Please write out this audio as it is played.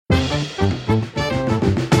Hi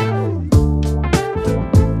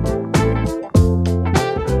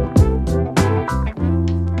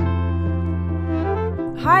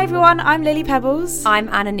everyone, I'm Lily Pebbles. I'm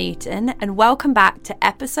Anna Newton, and welcome back to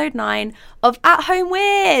episode 9 of At Home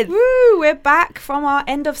With. Woo, we're back from our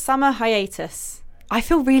end of summer hiatus. I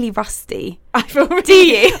feel really rusty. I feel really, Do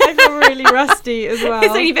you? I feel really rusty as well.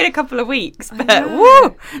 It's only been a couple of weeks, but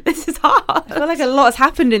woo, this is hard. I feel like a lot has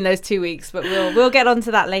happened in those 2 weeks, but we'll get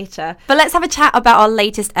onto that later. But let's have a chat about our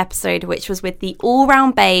latest episode, which was with the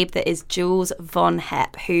all-round babe that is Jules Von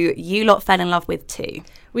Hep, who you lot fell in love with too.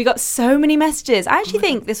 We got so many messages. I actually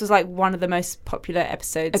think this was like one of the most popular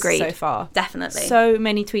episodes so far. Definitely. So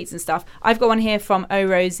many tweets and stuff. I've got one here from O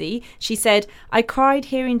Rosie. She said, I cried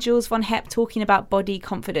hearing Jules Von Hep talking about body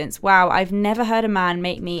confidence. Wow, I've never heard a man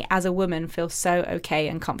make me as a woman feel so okay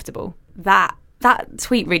and comfortable. That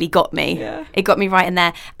tweet really got me. Yeah. It got me right in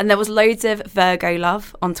there. And there was loads of Virgo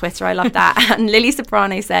love on Twitter. I love that. And Lily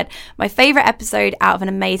Soprano said, my favourite episode out of an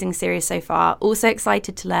amazing series so far. Also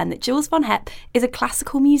excited to learn that Jules Von Hep is a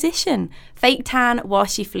classical musician. Fake tan while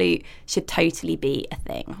she flute should totally be a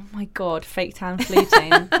thing. Oh my God, fake tan fluting.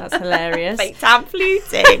 That's hilarious. Fake tan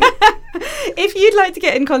fluting. If you'd like to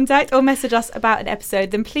get in contact or message us about an episode,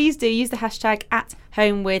 then please do use the hashtag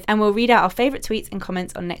 @HomeWith, and we'll read out our favourite tweets and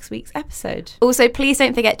comments on next week's episode. Also, please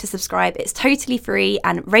don't forget to subscribe. It's totally free,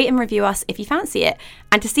 and rate and review us if you fancy it.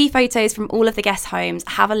 And to see photos from all of the guest homes,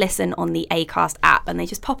 have a listen on the Acast app, and they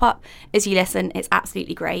just pop up as you listen. It's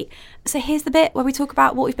absolutely great. So here's the bit where we talk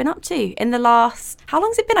about what we've been up to in the last, how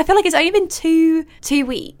long's it been? I feel like it's only been two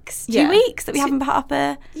weeks. Yeah. 2 weeks that we haven't put up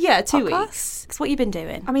a 2 podcast. weeks. What you been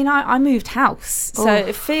doing? I mean, I moved house, so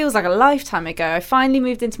it feels like a lifetime ago. I finally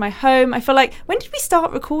moved into my home. I feel like, when did we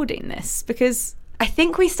start recording this? Because I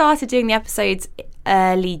think we started doing the episodes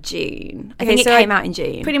early June. I think it came out in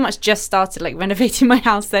June. Pretty much just started like renovating my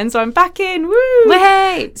house then, so I'm back in. Woo!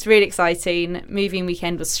 Way! It's really exciting. Moving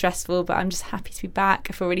weekend was stressful, but I'm just happy to be back.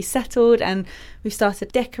 I feel really settled, and we've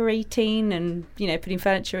started decorating and, you know, putting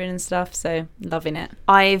furniture in and stuff, so loving it.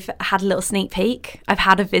 I've had a little sneak peek. I've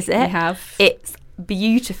had a visit. You have. It's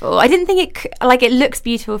beautiful. I didn't think it looks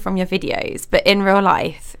beautiful from your videos, but in real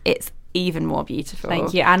life it's even more beautiful.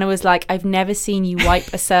 Thank you. Anna was like, I've never seen you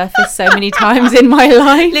wipe a surface so many times in my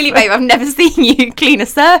life. Lily babe, I've never seen you clean a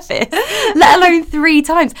surface, let alone 3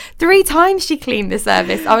 times. 3 times she cleaned the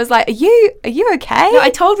surface. I was like, are you okay? No,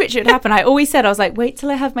 I told Richard it would happen. I always said, I was like, wait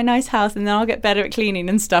till I have my nice house and then I'll get better at cleaning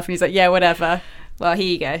and stuff. And he's like, yeah, whatever. Well, here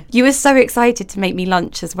you go. You were so excited to make me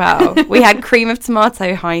lunch as well. We had cream of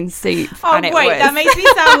tomato Heinz soup. Oh, and wait, that makes me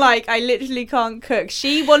sound like I literally can't cook.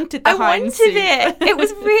 She wanted the Heinz soup. It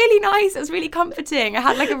was really nice. It was really comforting. I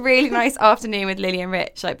had like a really nice afternoon with Lily and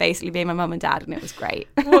Rich, like basically being my mum and dad, and it was great.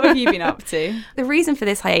 What have you been up to? The reason for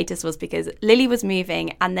this hiatus was because Lily was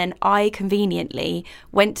moving, and then I conveniently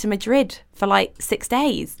went to Madrid for like 6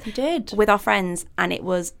 days. You did? With our friends, and it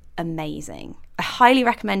was amazing. I highly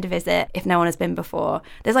recommend a visit if no one has been before.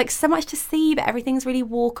 There's like so much to see, but everything's really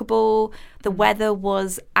walkable. The weather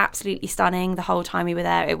was absolutely stunning the whole time we were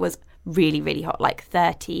there. It was really, really hot, like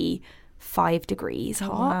 35 degrees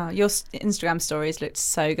hot. Wow, your Instagram stories looked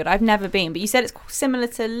so good. I've never been, but you said it's similar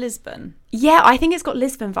to Lisbon. Yeah, I think it's got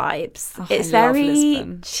Lisbon vibes. Oh, it's I love very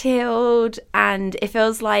Lisbon. chilled, and it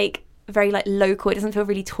feels like very like local. It doesn't feel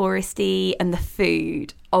really touristy. And the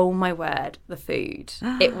food, oh my word, the food.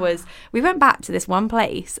 We went back to this one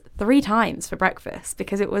place 3 times for breakfast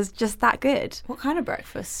because it was just that good. What kind of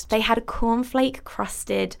breakfast? They had a cornflake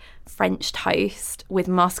crusted French toast with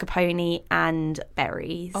mascarpone and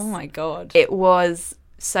berries. Oh my God. It was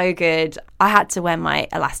so good. I had to wear my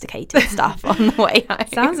elasticated stuff on the way home.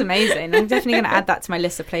 Sounds amazing. I'm definitely going to add that to my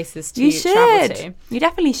list of places to travel to. You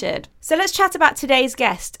definitely should. So let's chat about today's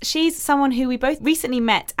guest. She's someone who we both recently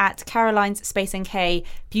met at Caroline's Space NK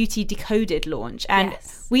Beauty Decoded launch, and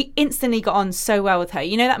we instantly got on so well with her.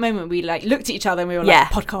 You know that moment we like looked at each other and we were like,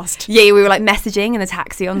 podcast. Yeah, we were like messaging in the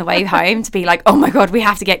taxi on the way home to be like, oh my God, we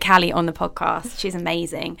have to get Callie on the podcast. She's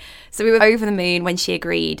amazing. So we were over the moon when she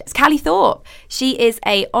agreed. It's Callie Thorpe. She is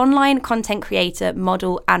a online content creator,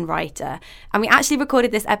 model and writer. And we actually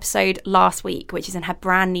recorded this episode last week, which is in her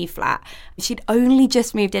brand new flat. She'd only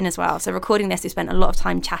just moved in as well. So recording this, we spent a lot of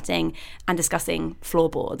time chatting and discussing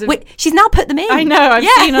floorboards. She's now put them in. I know, I've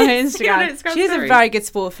seen on her Instagram. She's story. a very good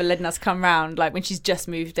sport for letting us come round, like when she's just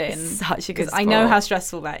moved in. Such a good sport. I know how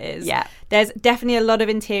stressful that is. Yeah. There's definitely a lot of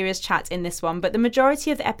interiors chat in this one, but the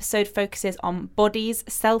majority of the episode focuses on bodies,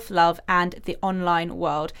 self-love, and the online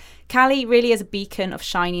world. Callie really is a beacon of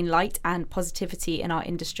shining light and positivity in our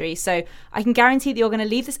industry. So I can guarantee that you're going to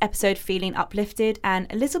leave this episode feeling uplifted and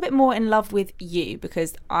a little bit more in love with you,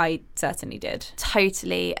 because I she certainly did.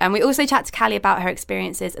 Totally. And we also chat to Callie about her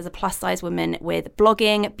experiences as a plus-size woman with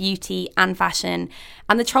blogging, beauty and fashion,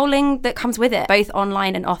 and the trolling that comes with it, both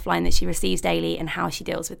online and offline, that she receives daily, and how she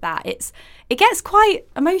deals with that. It gets quite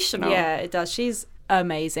emotional. Yeah, it does. She's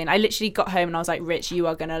amazing. I literally got home and I was like, Rich, you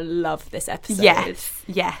are going to love this episode.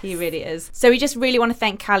 Yes. He really is. So we just really want to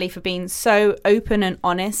thank Callie for being so open and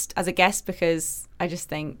honest as a guest, because I just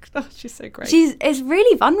think, she's so great. It's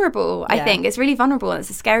really vulnerable, I think. It's really vulnerable, and it's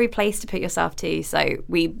a scary place to put yourself to. So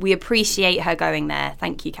we appreciate her going there.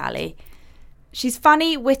 Thank you, Callie. She's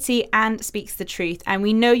funny, witty, and speaks the truth, and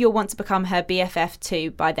we know you'll want to become her BFF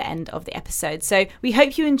too by the end of the episode. So we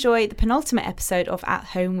hope you enjoy the penultimate episode of At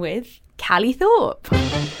Home with Callie Thorpe.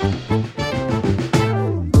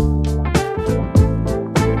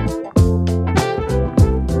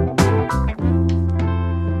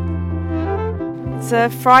 It's a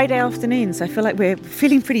Friday afternoon, so I feel like we're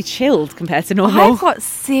feeling pretty chilled compared to normal. I've got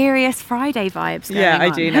serious Friday vibes going on. Yeah, I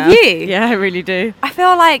do now. Have you? Yeah, I really do. I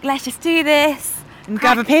feel like, let's just do this. And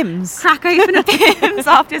grab a Pimm's. Crack open a Pimm's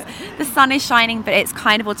after the sun is shining, but it's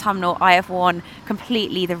kind of autumnal. I have worn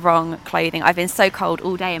completely the wrong clothing. I've been so cold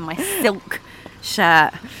all day in my silk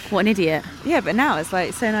shirt. What an idiot. Yeah, but now it's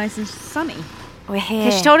like so nice and sunny. We're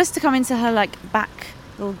here. She told us to come into her like back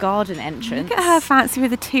little garden entrance. Look at her fancy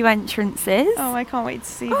with the 2 entrances. Oh, I can't wait to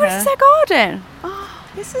see Oh, her. this is her garden. Oh,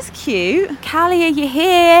 this is cute. Callie, are you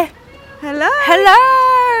here? Hello.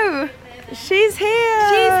 Hello. She's here.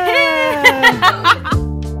 She's here.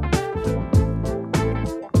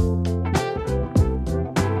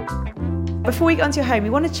 Before we get onto your home, we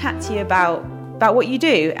want to chat to you about what you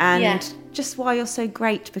do and just why you're so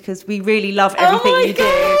great, because we really love everything you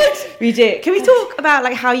do. We do. Can we talk about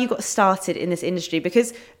like how you got started in this industry?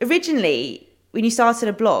 Because originally, when you started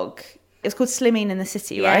a blog, it was called Slimming in the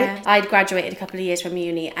City, right? I'd graduated a couple of years from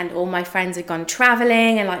uni, and all my friends had gone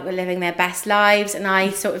travelling and like were living their best lives, and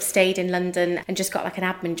I sort of stayed in London and just got like an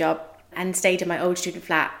admin job and stayed in my old student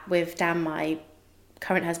flat with Dan, my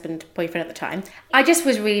current husband, boyfriend at the time. I just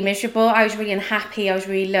was really miserable. I was really unhappy. I was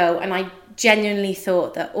really low, and I genuinely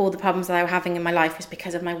thought that all the problems that I was having in my life was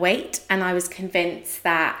because of my weight, and I was convinced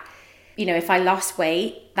that, you know, if I lost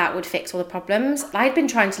weight, that would fix all the problems. I'd been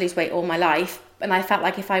trying to lose weight all my life, and I felt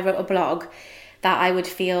like if I wrote a blog that I would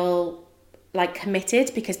feel like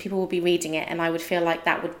committed, because people would be reading it, and I would feel like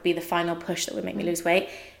that would be the final push that would make me lose weight.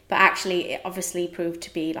 But actually it obviously proved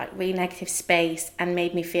to be like really negative space and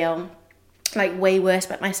made me feel like way worse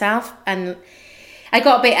about myself, and I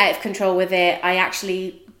got a bit out of control with it. I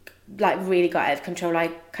actually like really got out of control. I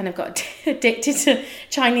kind of got addicted to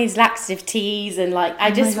Chinese laxative teas, and like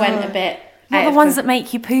I just went a bit Not the ones that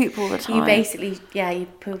make you poop all the time. You basically, you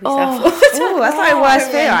poo yourself all the time. Oh, that's my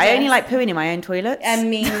worst fear. I only like pooing in my own toilets. I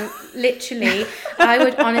mean, literally, I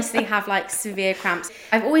would honestly have like severe cramps.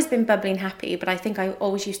 I've always been bubbly and happy, but I think I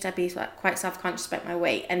always used to be like quite self-conscious about my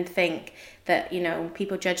weight and think that, you know,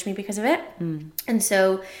 people judge me because of it. And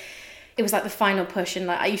so it was like the final push, and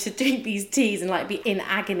like I used to drink these teas and like be in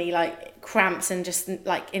agony, like cramps and just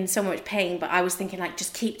like in so much pain, but I was thinking like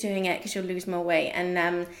just keep doing it because you'll lose more weight.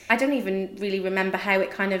 And I don't even really remember how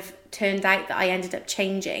it kind of turned out that I ended up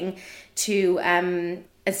changing to and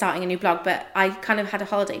starting a new blog, but I kind of had a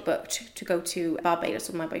holiday booked to go to Barbados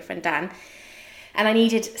with my boyfriend Dan, and I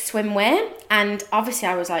needed swimwear, and obviously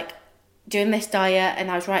I was like doing this diet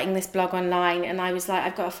and I was writing this blog online, and I was like,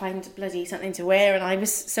 I've got to find bloody something to wear, and I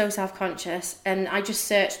was so self-conscious, and I just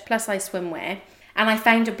searched plus size swimwear, and I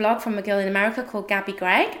found a blog from a girl in America called Gabby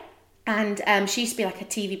Gregg, and she used to be like a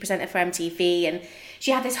TV presenter for MTV, and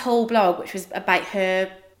she had this whole blog which was about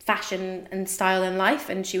her fashion and style and life,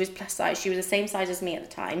 and she was plus size. She was the same size as me at the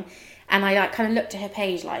time, and I like kind of looked at her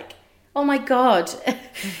page like, oh my god,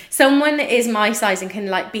 someone is my size and can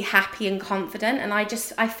like be happy and confident. And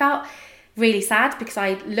I felt really sad because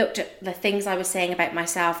I looked at the things I was saying about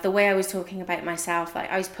myself, the way I was talking about myself, like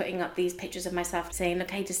I was putting up these pictures of myself saying,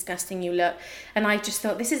 look how disgusting you look, and I just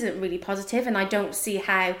thought this isn't really positive, and I don't see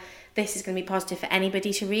how this is going to be positive for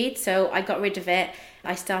anybody to read. So I got rid of it.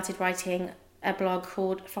 I started writing a blog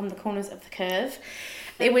called From the Corners of the Curve.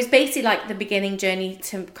 It was basically like the beginning journey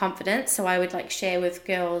to confidence. So I would like share with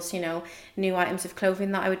girls, you know, new items of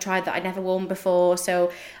clothing that I would try that I'd never worn before.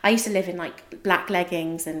 So I used to live in like black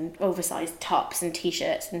leggings and oversized tops and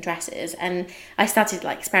t-shirts and dresses. And I started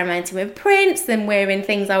like experimenting with prints and wearing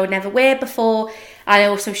things I would never wear before. I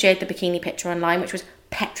also shared the bikini picture online, which was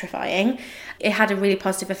petrifying. It had a really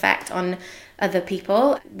positive effect on other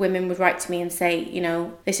people. Women would write to me and say, you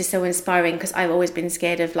know, this is so inspiring, because I've always been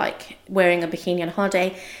scared of like wearing a bikini on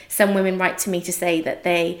holiday. Some women write to me to say that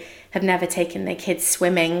they have never taken their kids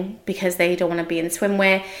swimming because they don't want to be in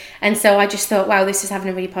swimwear. And so I just thought, wow, this is having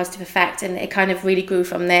a really positive effect, and it kind of really grew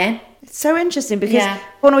from there. It's so interesting because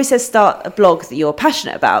one always says start a blog that you're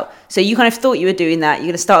passionate about. So you kind of thought you were doing that. You're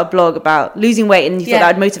going to start a blog about losing weight, and you thought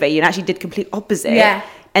that would motivate you, and actually did complete opposite. Yeah.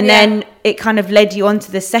 And then it kind of led you on to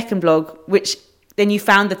the second blog, which then you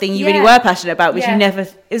found the thing you really were passionate about, which you never...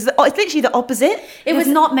 It's literally the opposite. There's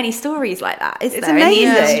not many stories like that, is It's there, amazing.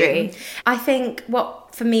 in the industry? I think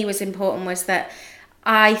what for me was important was that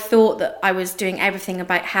I thought that I was doing everything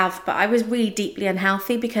about health, but I was really deeply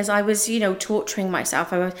unhealthy because I was, you know, torturing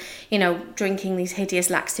myself. I was, you know, drinking these hideous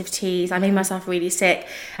laxative teas. I made myself really sick.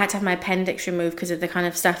 I had to have my appendix removed because of the kind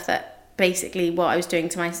of stuff that basically what I was doing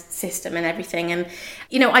to my system and everything. And,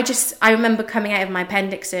 you know, I remember coming out of my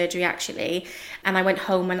appendix surgery actually, and I went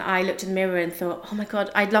home and I looked in the mirror and thought, oh my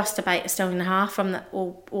God, I'd lost about 1.5 stone from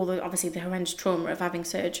all the obviously the horrendous trauma of having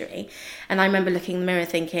surgery. And I remember looking in the mirror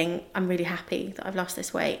thinking, I'm really happy that I've lost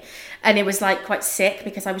this weight. And it was like quite sick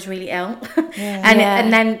because I was really ill.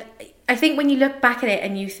 And then I think when you look back at it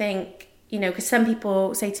and you think, you know, because some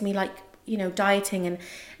people say to me like, you know, dieting and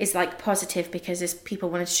is like positive because people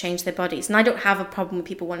wanted to change their bodies, and I don't have a problem with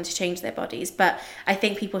people wanting to change their bodies, but I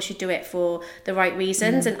think people should do it for the right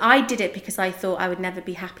reasons. And I did it because I thought I would never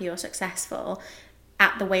be happy or successful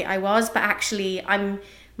at the weight I was, but actually I'm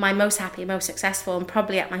my most happy, most successful, and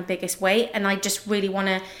probably at my biggest weight. And I just really want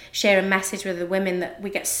to share a message with the women that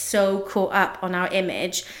we get so caught up on our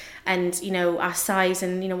image and, you know, our size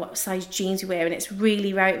and, you know, what size jeans we wear, and it's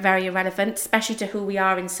really very, very irrelevant, especially to who we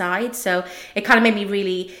are inside. So it kind of made me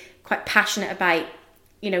really quite passionate about,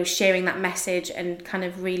 you know, sharing that message and kind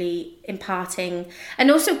of really imparting,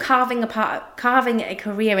 and also carving a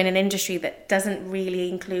career in an industry that doesn't really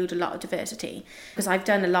include a lot of diversity. Because I've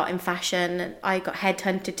done a lot in fashion. I got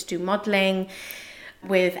headhunted to do modelling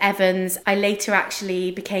with Evans. I later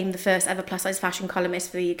actually became the first ever plus size fashion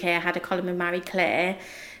columnist for the UK. I had a column with Marie Claire.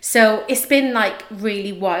 So it's been like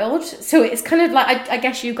really wild. So it's kind of like, I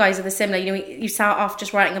guess you guys are the similar, you know, you start off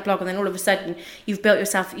just writing a blog and then all of a sudden you've built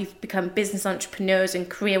yourself, you've become business entrepreneurs and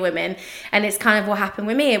career women. And it's kind of what happened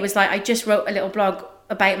with me. It was like, I just wrote a little blog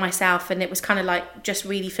about myself, and it was kind of like just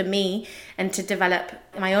really for me and to develop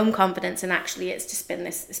my own confidence. And actually it's just been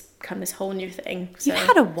it's become this whole new thing. So. You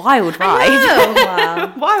had a wild ride.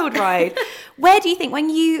 Wow. Wild ride. Where do you think when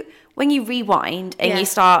you rewind and you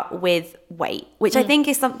start with weight, which I think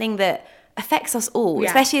is something that affects us all,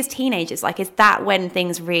 especially as teenagers, like, is that when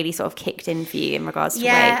things really sort of kicked in for you in regards to weight?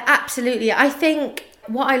 Yeah, absolutely. I think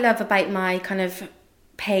what I love about my kind of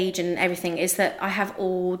page and everything is that I have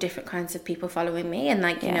all different kinds of people following me, and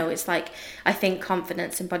like, you know, it's like, I think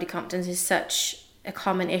confidence and body confidence is such a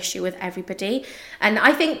common issue with everybody. And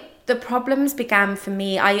I think the problems began for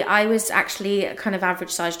me, I was actually a kind of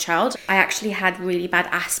average sized child. I actually had really bad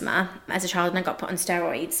asthma as a child, and I got put on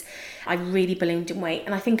steroids. I really ballooned in weight,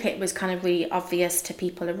 and I think it was kind of really obvious to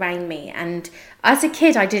people around me. And as a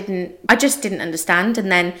kid, I just didn't understand.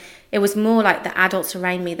 And then it was more like the adults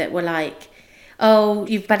around me that were like, oh,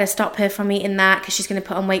 you better stop her from eating that because she's going to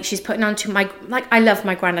put on weight. She's putting on too much. Like, I love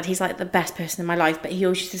my granddad. He's like the best person in my life. But he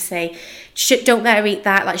always used to say, don't let her eat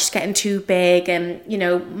that. Like, she's getting too big. And, you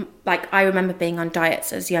know, like, I remember being on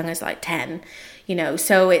diets as young as like 10, you know.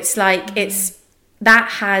 So it's like, that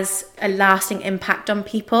has a lasting impact on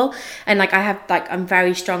people. And like, I'm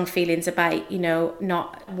very strong feelings about, you know,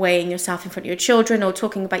 not weighing yourself in front of your children or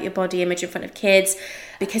talking about your body image in front of kids,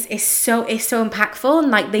 because it's so impactful,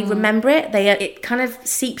 and like they remember it. It kind of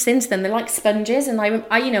seeps into them. They're like sponges. And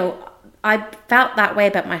I you know, I felt that way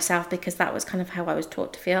about myself because that was kind of how I was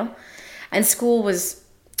taught to feel. And school was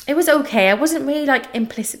okay. I wasn't really like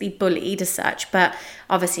implicitly bullied as such, but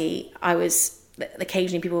obviously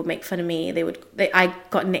occasionally people would make fun of me. I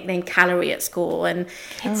got nicknamed Calorie at school, and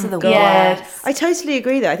Kids are the God. worst. I totally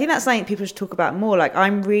agree though. I think that's something people should talk about more. Like,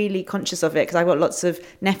 I'm really conscious of it because I've got lots of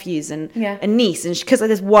nephews and a niece, and because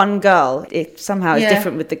there's one girl, it somehow is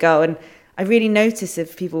different with the girl. And I really notice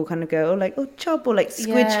if people kind of go, chub, or like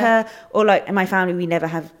squidge her, or like in my family we never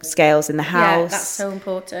have scales in the house. Yeah, that's so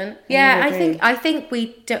important. Yeah, I think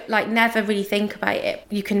we don't, like, never really think about it.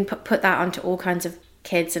 You can put that onto all kinds of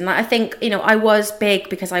kids. And I think, you know, I was big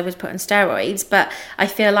because I was put on steroids, but I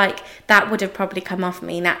feel like that would have probably come off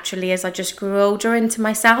me naturally as I just grew older into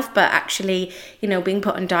myself. But actually, you know, being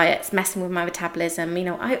put on diets, messing with my metabolism, you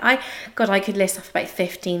know, I could list off about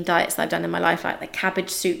 15 diets that I've done in my life, like the cabbage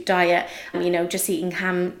soup diet, you know, just eating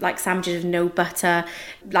ham, like sandwiches with no butter,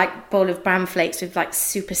 like bowl of bran flakes with like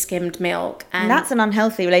super skimmed milk. And that's an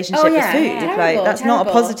unhealthy relationship with food. Terrible, like that's terrible. not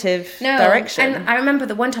a positive direction. And I remember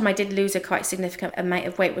the one time I did lose a quite significant amount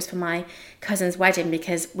of weight was for my cousin's wedding,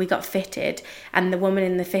 because we got fitted and the woman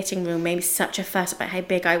in the fitting room made such a fuss about how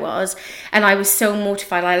big I was, and I was so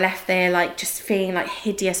mortified. I left there like just feeling like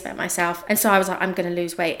hideous about myself, and so I was like, I'm going to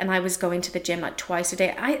lose weight, and I was going to the gym like twice a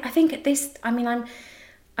day. I think at this, I mean,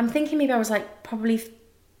 I'm thinking maybe I was like probably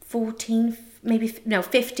 14, maybe no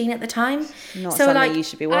 15 at the time. Not so something like you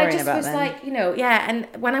should be worrying I just about was then. like, you know, yeah. And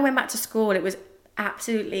when I went back to school, it was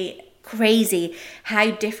absolutely crazy how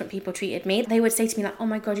different people treated me. They would say to me like, oh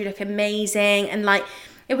my god, you look amazing, and like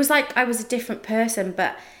it was like I was a different person.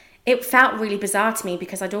 But it felt really bizarre to me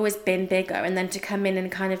because I'd always been bigger, and then to come in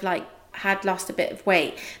and kind of like had lost a bit of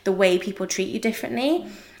weight, the way people treat you differently.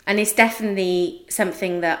 And it's definitely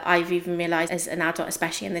something that I've even realised as an adult,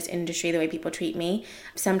 especially in this industry, the way people treat me.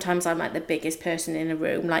 Sometimes I'm like the biggest person in a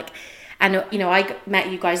room, like. And, you know, I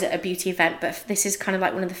met you guys at a beauty event, but this is kind of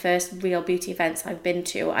like one of the first real beauty events I've been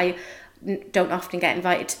to. I don't often get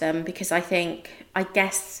invited to them because I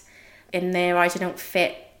guess in their eyes I don't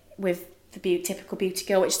fit with the typical beauty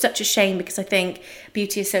girl, which is such a shame because I think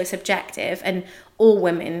beauty is so subjective and all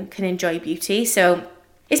women can enjoy beauty. So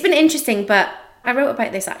it's been interesting, but I wrote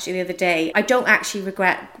about this actually the other day. I don't actually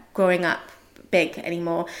regret growing up big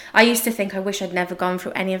anymore. I used to think I wish I'd never gone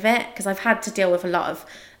through any of it because I've had to deal with a lot of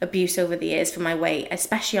abuse over the years for my weight,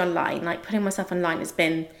 especially online. Like putting myself online has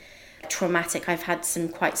been traumatic. I've had some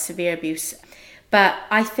quite severe abuse, but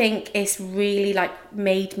I think it's really like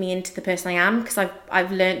made me into the person I am because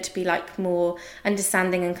I've learned to be like more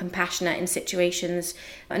understanding and compassionate in situations,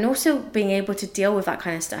 and also being able to deal with that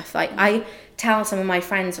kind of stuff. Like I tell some of my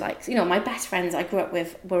friends, like, you know, my best friends I grew up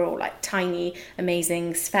with were all like tiny,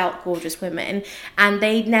 amazing, svelte, gorgeous women, and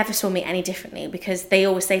they never saw me any differently because they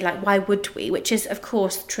always say like, why would we? Which is of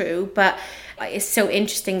course true, but it's so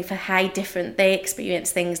interesting for how different they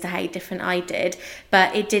experienced things to how different I did.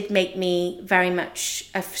 But it did make me very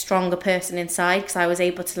much a stronger person inside because I was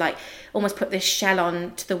able to like almost put this shell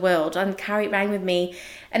on to the world and carry it around with me.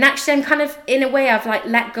 And actually I'm kind of, in a way, I've like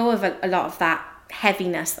let go of a lot of that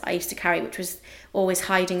heaviness that I used to carry, which was always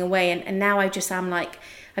hiding away, and now I just am like,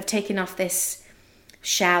 I've taken off this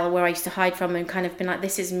shell where I used to hide from and kind of been like,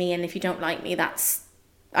 this is me, and if you don't like me,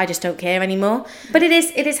 I just don't care anymore. But it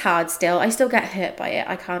is hard still. I still get hurt by it.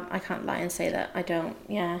 I can't lie and say that I don't.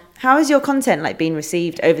 Yeah. How has your content like been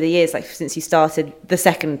received over the years, like since you started the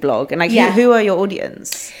second blog? And like who are your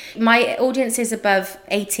audience? My audience is above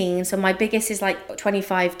 18, so my biggest is like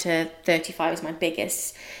 25 to 35 is my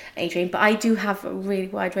biggest age range, but I do have a really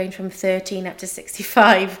wide range from 13 up to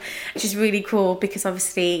 65, which is really cool because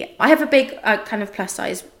obviously I have a big kind of plus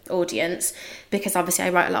size audience because obviously I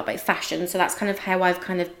write a lot about fashion, so that's kind of how I've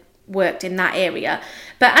kind of worked in that area.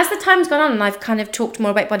 But as the time's gone on and I've kind of talked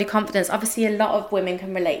more about body confidence, obviously a lot of women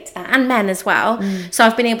can relate to that, and men as well. So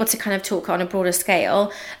I've been able to kind of talk on a broader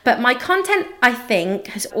scale. But my content, I think,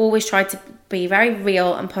 has always tried to be very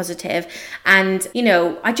real and positive. And, you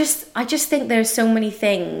know, I just think there's so many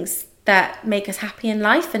things that make us happy in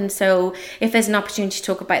life, and so if there's an opportunity to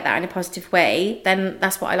talk about that in a positive way, then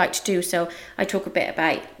that's what I like to do. So I talk a bit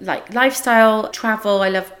about like lifestyle, travel, I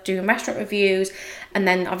love doing restaurant reviews, and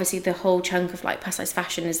then obviously the whole chunk of like plus size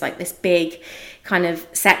fashion is like this big kind of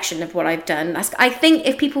section of what I've done. I think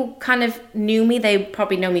if people kind of knew me, they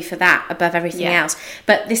probably know me for that above everything else.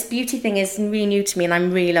 But this beauty thing is really new to me and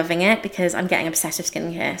I'm really loving it because I'm getting obsessed with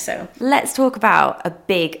skincare. So let's talk about a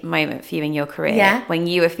big moment for you in your career when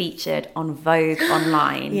you were featured on Vogue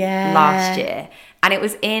Online last year, and it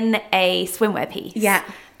was in a swimwear piece.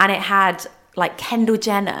 And it had like Kendall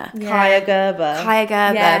Jenner, Kaya Gerber,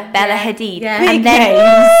 Bella Hadid, and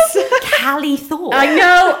then Callie Thorpe. I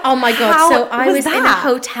know. Oh my god! How so I was that? in a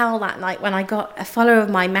hotel that night when I got a follower of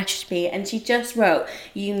mine messaged me, and she just wrote,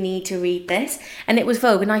 "You need to read this," and it was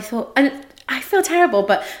Vogue, and I thought, and I feel terrible,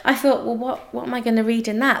 but I thought, well, what am I going to read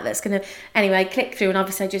in that? That's going to anyway. I clicked through, and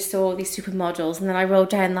obviously I just saw all these supermodels, and then I rolled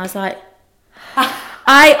down, and I was like.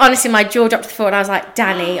 I honestly, my jaw dropped to the floor, and I was like,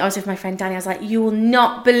 Danny, I was with my friend Danny, I was like, you will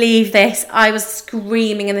not believe this. I was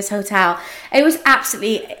screaming in this hotel. It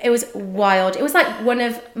was wild. It was like one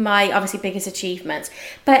of my obviously biggest achievements,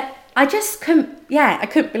 but I just couldn't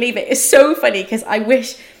believe it. It's so funny because I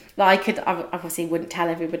wish that I obviously wouldn't tell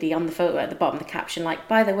everybody on the photo at the bottom of the caption, like,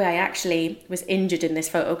 by the way, I actually was injured in this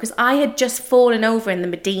photo because I had just fallen over in the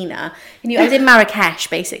Medina. I was in Marrakesh,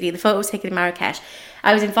 basically. The photo was taken in Marrakesh.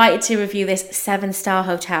 I was invited to review this 7-star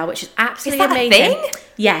hotel, which is absolutely amazing. A thing?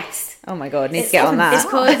 Yes. Oh my God, need to get on that. It's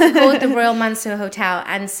called the Royal Mansour Hotel.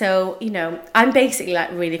 And so, I'm basically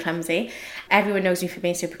like really clumsy. Everyone knows me for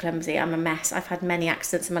being super clumsy. I'm a mess. I've had many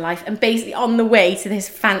accidents in my life. And basically on the way to this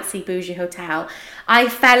fancy bougie hotel, I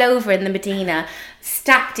fell over in the Medina,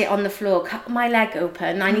 stacked it on the floor, cut my leg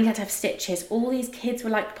open. I needed to have stitches. All these kids were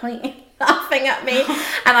like pointing, laughing at me.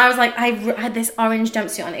 And I was like, I had this orange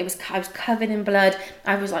jumpsuit on. I was covered in blood.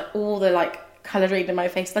 I was like all the like colouring in my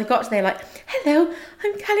face. And I got to there like, hello,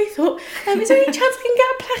 I'm Callie Thorpe. Is there any chance I can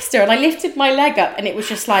get a plaster? And I lifted my leg up and it was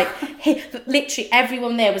just like, literally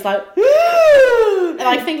everyone there was like, and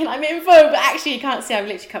I'm thinking I'm in Vogue, but actually you can't see I've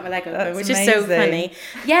literally cut my leg open, which is so funny.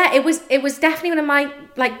 Yeah, it was definitely one of my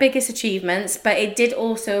like biggest achievements, but it did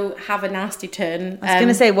also have a nasty turn. I was going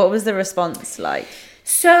to say, what was the response like?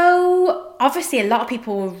 So obviously a lot of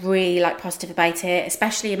people were really like positive about it,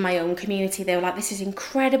 especially in my own community. They were like, this is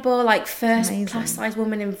incredible, like first plus size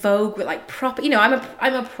woman in Vogue with like proper,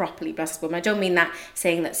 I'm a properly plus size woman. I don't mean that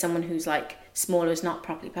saying that someone who's like smaller is not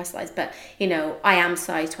properly plus size, but I am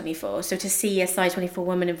size 24. So to see a size 24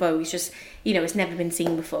 woman in Vogue is just, it's never been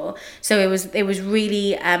seen before. So it was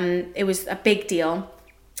really, it was a big deal.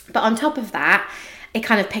 But on top of that, it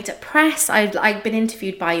kind of picked up press. I'd been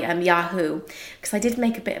interviewed by Yahoo, because I did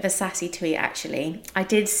make a bit of a sassy tweet, actually. I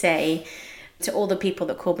did say to all the people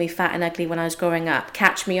that called me fat and ugly when I was growing up,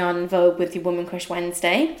 catch me on Vogue with your Woman Crush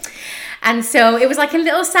Wednesday. And so it was like a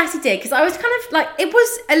little sassy dig, because I was kind of like, it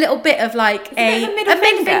was a little bit of like a middle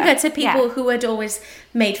finger to people who had always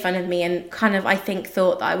made fun of me and kind of, I think,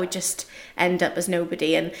 thought that I would just end up as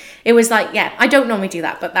nobody. And it was like, I don't normally do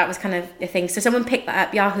that, but that was kind of the thing. So someone picked that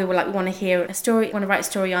up. Yahoo were like, we want to hear a story, want to write a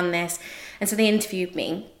story on this. And so they interviewed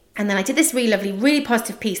me. And then I did this really lovely, really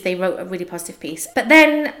positive piece. They wrote a really positive piece. But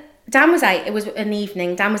then Dan was out. It was an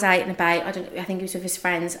evening. Dan was out and about. I think he was with his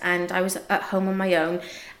friends, and I was at home on my own.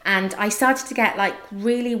 And I started to get like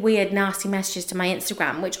really weird, nasty messages to my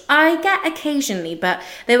Instagram, which I get occasionally, but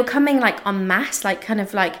they were coming like en masse, like kind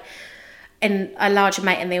of like in a large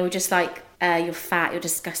amount, and they were just like, you're fat, you're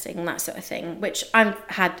disgusting, and that sort of thing, which I've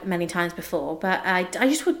had many times before, but I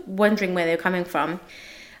just was wondering where they were coming from.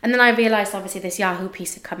 And then I realised, obviously, this Yahoo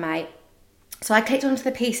piece had come out. So I clicked onto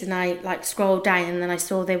the piece and I like scrolled down, and then I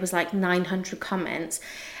saw there was like 900 comments,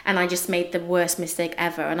 and I just made the worst mistake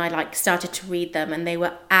ever. And I like started to read them, and they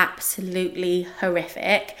were absolutely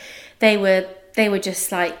horrific. They were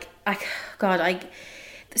just like,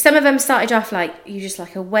 some of them started off like, you're just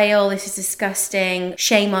like a whale, this is disgusting,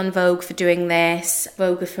 shame on Vogue for doing this,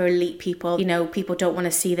 Vogue are for elite people, people don't want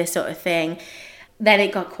to see this sort of thing. Then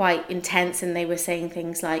it got quite intense, and they were saying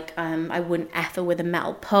things like, I wouldn't effle with a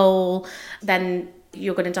metal pole, then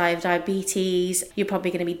you're going to die of diabetes, you're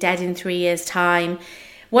probably going to be dead in 3 years' time.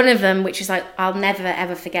 One of them, which is like, I'll never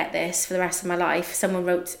ever forget this for the rest of my life, someone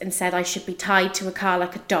wrote and said I should be tied to a car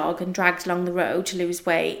like a dog and dragged along the road to lose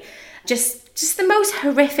weight. Just the most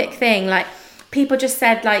horrific thing. Like, people just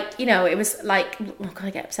said, like, it was like, oh God, I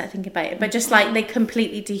get upset thinking about it, but just like they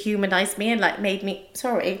completely dehumanized me and like made me,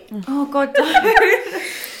 sorry. Oh God.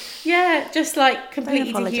 Yeah, just like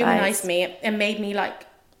completely dehumanized me and made me like,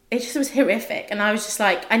 it just was horrific. And I was just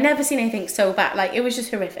like, I never seen anything so bad. Like, it was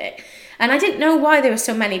just horrific. And I didn't know why there were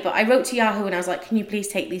so many, but I wrote to Yahoo and I was like, can you please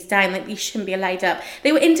take these down? Like, these shouldn't be allowed up.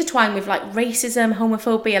 They were intertwined with like racism,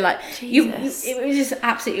 homophobia, like it was just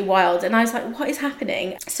absolutely wild. And I was like, what is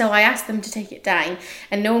happening? So I asked them to take it down,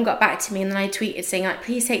 and no one got back to me. And then I tweeted saying like,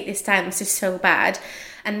 please take this down, this is so bad.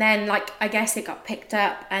 And then like, I guess it got picked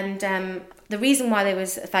up, and the reason why there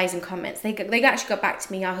was 1,000 comments, they actually got back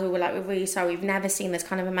to me. Yahoo were like, we're really sorry, we've never seen this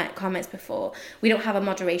kind of amount of comments before. We don't have a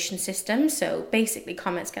moderation system, so basically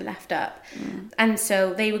comments get left up. And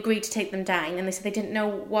so they agreed to take them down, and they said they didn't know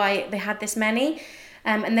why they had this many.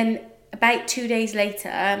 And then about 2 days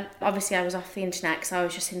later, obviously I was off the internet because I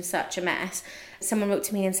was just in such a mess. Someone wrote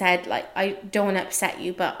to me and said, like, I don't want to upset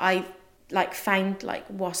you, but I like found like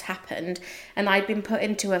what's happened, and I'd been put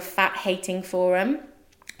into a fat hating forum.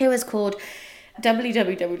 It was called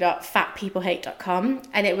www.fatpeoplehate.com,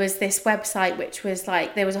 and it was this website which was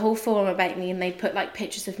like, there was a whole forum about me, and they put like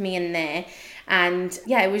pictures of me in there, and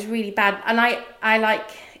yeah, it was really bad, and I like,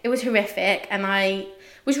 it was horrific, and I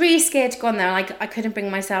was really scared to go on there, and I couldn't bring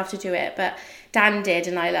myself to do it, but Dan did,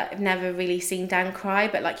 and I've never really seen Dan cry,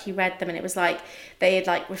 but like he read them, and it was like they had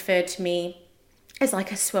like referred to me as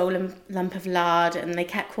like a swollen lump of lard, and they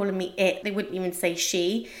kept calling me it, they wouldn't even say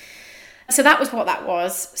she. So that was what that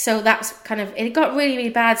was. So that's kind of, it got really, really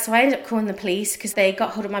bad. So I ended up calling the police because they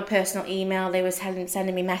got hold of my personal email. They were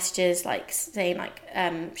sending me messages like saying like,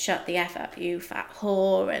 shut the F up, you fat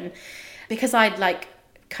whore. And because I'd like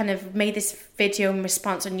kind of made this video in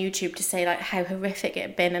response on YouTube to say like how horrific it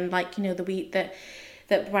had been, and like, you know,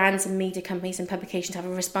 that brands and media companies and publications have a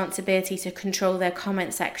responsibility to control their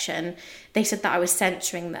comment section. They said that I was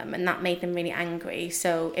censoring them, and that made them really angry.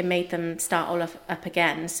 So it made them start all up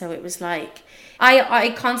again. So it was like,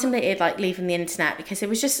 I contemplated like leaving the internet because it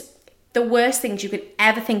was just the worst things you could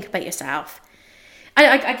ever think about yourself.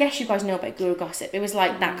 I guess you guys know about Guru Gossip. It was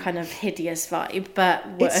like that kind of hideous vibe, but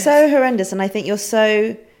worse. It's so horrendous, and I think you're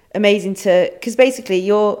so amazing because basically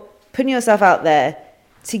you're putting yourself out there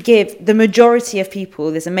to give the majority of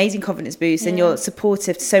people this amazing confidence boost, and you're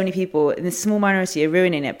supportive to so many people, and this small minority are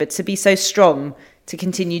ruining it. But to be so strong to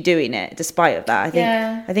continue doing it despite of that,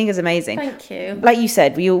 I think is amazing. Thank you. Like you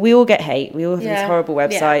said, we all get hate. We all have these horrible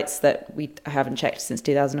websites that I haven't checked since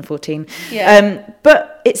 2014.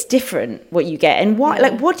 But it's different what you get, and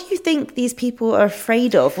what do you think these people are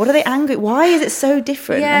afraid of? What are they angry? Why is it so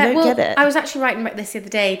different? I don't get it. I was actually writing about this the other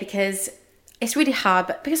day because it's really hard,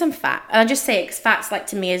 but because I'm fat, and I just say it because fat's like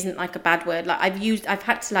to me isn't like a bad word. Like I've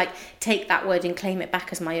had to like take that word and claim it back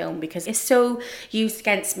as my own because it's so used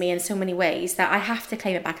against me in so many ways that I have to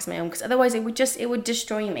claim it back as my own, because otherwise it would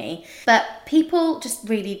destroy me. But people just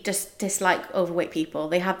really just dislike overweight people.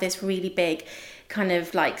 They have this really big kind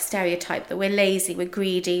of like stereotype that we're lazy, we're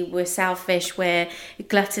greedy, we're selfish, we're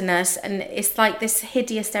gluttonous, and it's like this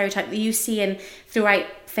hideous stereotype that you see throughout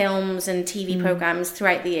films and TV programs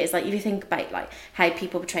throughout the years. Like if you think about like how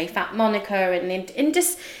people portray Fat Monica and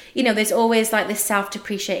just, you know, there's always like this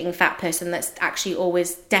self-depreciating fat person that's actually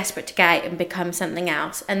always desperate to get out and become something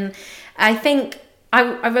else. And I think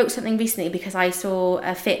I wrote something recently because I saw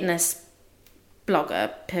a fitness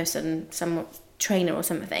blogger person, some trainer or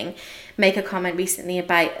something, make a comment recently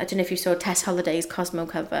about, I don't know if you saw Tess Holliday's Cosmo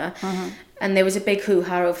cover, and there was a big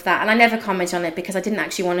hoo-ha over that, and I never commented on it because I didn't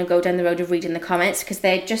actually want to go down the road of reading the comments because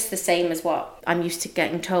they're just the same as what I'm used to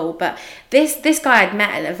getting told. But this guy I'd met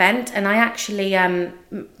at an event, and I actually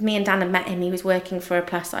me and Dan had met him. He was working for a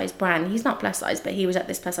plus size brand. He's not plus size, but he was at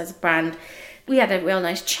this plus size brand. We had a real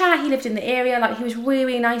nice chat. He lived in the area. Like, he was really,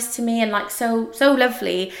 really nice to me and like so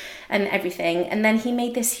lovely and everything. And then he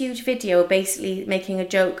made this huge video basically making a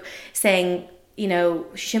joke saying, you know,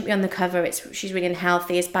 she shouldn't be on the cover. She's really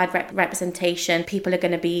unhealthy. It's bad representation. People are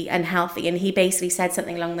going to be unhealthy. And he basically said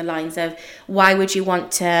something along the lines of, why would you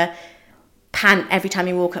want to pant every time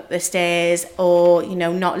you walk up the stairs, or, you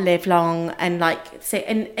know, not live long? And like, so,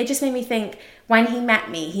 and it just made me think, when he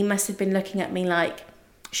met me, he must have been looking at me like,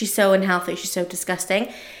 she's so unhealthy, she's so disgusting.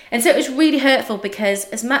 And so it was really hurtful because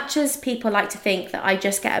as much as people like to think that I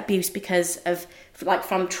just get abuse because of, like,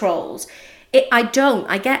 from trolls, I don't.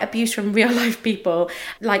 I get abuse from real life people.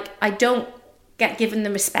 Like, I don't get given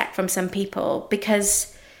the respect from some people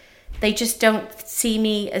because they just don't see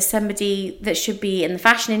me as somebody that should be in the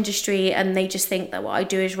fashion industry, and they just think that what I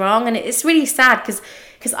do is wrong. And it's really sad because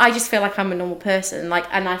I just feel like I'm a normal person. Like,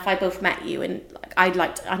 and if I both met you, and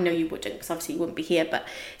like, I know you wouldn't because obviously you wouldn't be here, but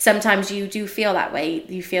sometimes you do feel that way.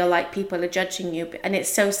 You feel like people are judging you, and it's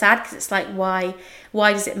so sad because it's like, why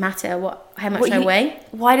does it matter how much I weigh?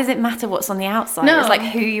 Why does it matter what's on the outside? No. It's like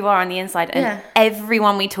who you are on the inside, and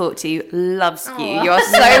everyone we talk to loves you. You're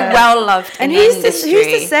so well loved in the industry. Who's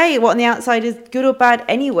to say what on the outside is good or bad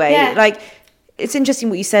anyway? Yeah. Like, it's interesting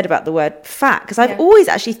what you said about the word fat, because I've always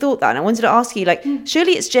actually thought that, and I wanted to ask you, like,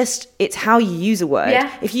 surely it's how you use a word.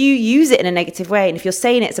 Yeah. If you use it in a negative way, and if you're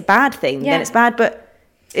saying it's a bad thing, then it's bad, but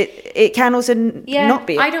it can also not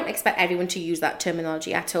be. I don't expect everyone to use that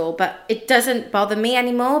terminology at all, but it doesn't bother me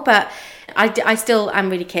anymore. But I still am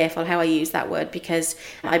really careful how I use that word, because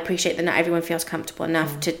I appreciate that not everyone feels comfortable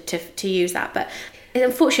enough to use that. But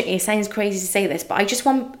unfortunately, it sounds crazy to say this, but I just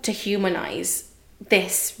want to humanize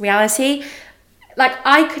this reality. Like,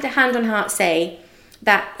 I could hand on heart say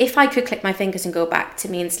that if I could click my fingers and go back to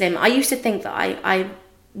me and Slim, I used to think that I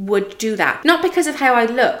would do that. Not because of how I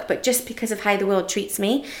look, but just because of how the world treats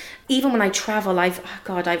me. Even when I travel, I've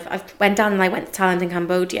went down and I went to Thailand and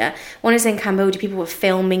Cambodia. When I was in Cambodia, people were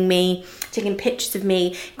filming me, taking pictures of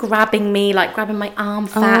me, grabbing me, like grabbing my arm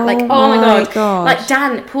fat. Oh my God. Like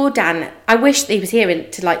Dan, poor Dan, I wish that he was here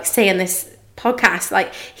to like say in this podcast,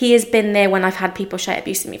 like, he has been there when I've had people shout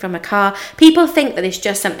abuse at me from a car. People think that it's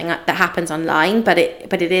just something that happens online, but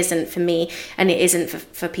it isn't for me, and it isn't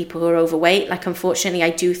for people who are overweight. Like, unfortunately,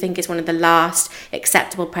 I do think it's one of the last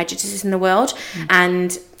acceptable prejudices in the world.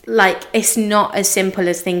 And like, it's not as simple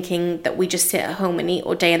as thinking that we just sit at home and eat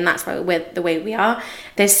all day and that's why we're the way we are.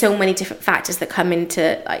 There's so many different factors that come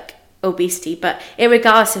into like obesity, but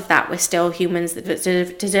irregardless of that, we're still humans that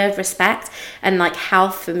deserve respect, and like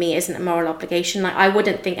health for me isn't a moral obligation. Like I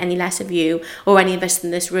wouldn't think any less of you or any of us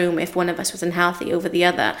in this room if one of us was unhealthy over the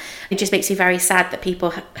other. It just makes me very sad that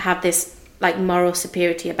people have this like moral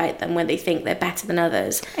superiority about them when they think they're better than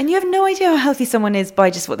others. And you have no idea how healthy someone is by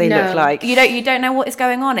just what they look like. You don't know what is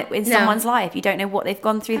going on in someone's life. You don't know what they've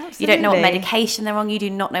gone through. Absolutely. You don't know what medication they're on. You do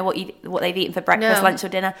not know what they've eaten for breakfast, lunch or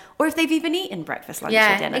dinner, or if they've even eaten breakfast, lunch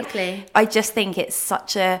or dinner. Exactly. I just think it's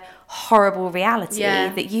such a horrible reality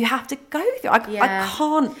that you have to go through. I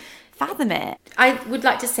can't fathom it. I would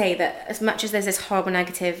like to say that as much as there's this horrible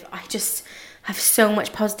negative, I just have so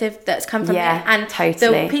much positive that's come from it. And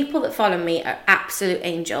totally. The people that follow me are absolute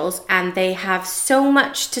angels, and they have so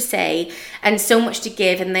much to say and so much to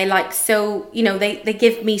give, and they like, so, you know, they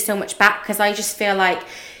give me so much back, because I just feel like,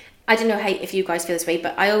 I don't know if you guys feel this way,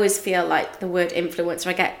 but I always feel like the word influencer,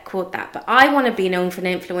 I get called that, but I want to be known for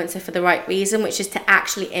an influencer for the right reason, which is to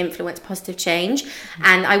actually influence positive change.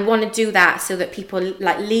 And I want to do that so that people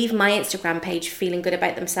like leave my Instagram page feeling good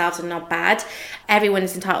about themselves and not bad. Everyone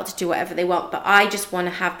is entitled to do whatever they want, but I just want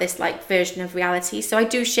to have this like version of reality. So I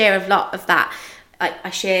do share a lot of that.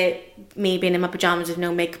 I share me being in my pajamas with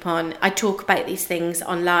no makeup on. I talk about these things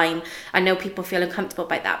online. I know people feel uncomfortable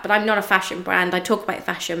about that, but I'm not a fashion brand. I talk about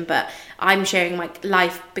fashion, but I'm sharing my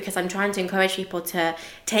life because I'm trying to encourage people to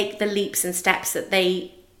take the leaps and steps that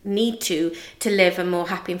they need to live a more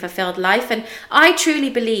happy and fulfilled life. And I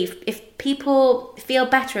truly believe if people feel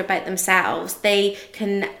better about themselves, they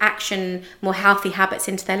can action more healthy habits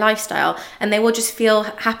into their lifestyle, and they will just feel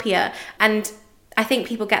happier. And I think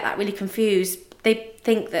people get that really confused. They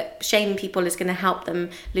think that shaming people is going to help them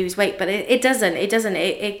lose weight, but it doesn't.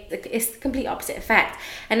 It's the complete opposite effect.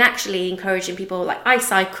 And actually encouraging people, like I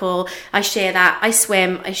cycle, I share that. I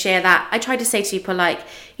swim, I share that. I try to say to people like,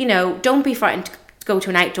 you know, don't be frightened to go to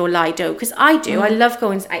an outdoor Lido, because I do. I love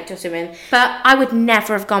going outdoor swimming, but I would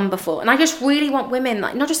never have gone before. And I just really want women,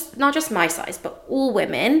 like not just my size, but all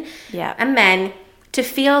women and men, to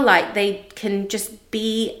feel like they can just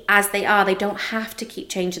be as they are. They don't have to keep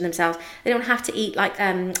changing themselves. They don't have to eat like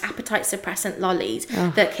appetite suppressant lollies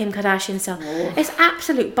that Kim Kardashian sells. It's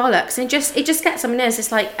absolute bollocks. And it just gets on my nerves. It's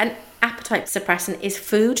like an appetite suppressant is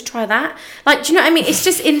food. Try that. Like, do you know what I mean? It's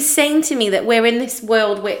just insane to me that we're in this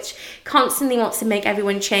world which constantly wants to make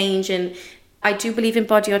everyone change. And I do believe in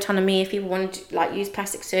body autonomy. If people want to like use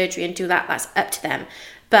plastic surgery and do that, that's up to them.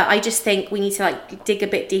 But I just think we need to like dig a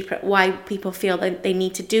bit deeper at why people feel that they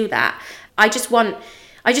need to do that. I just want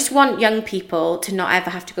young people to not ever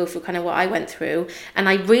have to go through kind of what I went through. And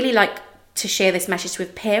I really like to share this message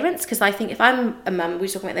with parents, because I think if I'm a mum, we were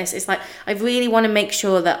talking about this, it's like I really want to make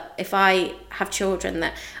sure that if I have children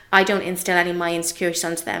that I don't instill any of my insecurities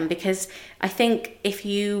onto them, because I think if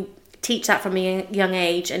you teach that from a young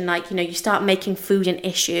age, and like, you know, you start making food an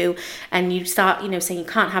issue, and you start, you know, saying you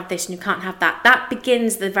can't have this and you can't have that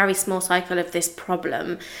begins the very small cycle of this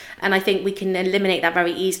problem. And I think we can eliminate that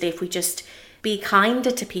very easily if we just be kinder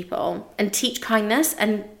to people and teach kindness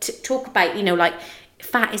and talk about, you know, like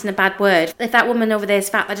fat isn't a bad word. If that woman over there is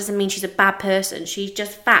fat, that doesn't mean she's a bad person. She's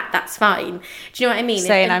just fat, that's fine. Do you know what I mean?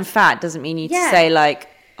 Saying I'm fat doesn't mean you to say like,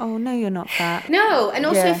 oh no, you're not fat. No, and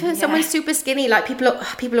also if someone's super skinny, like people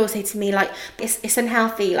always say to me like it's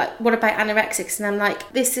unhealthy. Like, what about anorexics? And I'm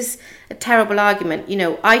like, this is a terrible argument. You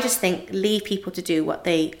know, I just think leave people to do what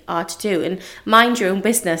they are to do and mind your own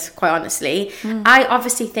business. Quite honestly, I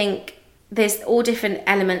obviously think there's all different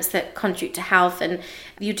elements that contribute to health, and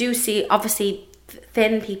you do see obviously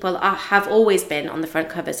thin people have always been on the front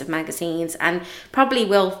covers of magazines and probably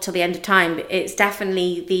will till the end of time. It's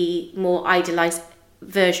definitely the more idealized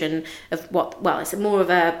version of it's more of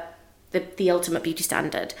the ultimate beauty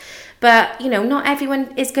standard. But, you know, not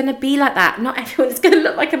everyone is going to be like that. Not everyone is going to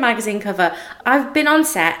look like a magazine cover. I've been on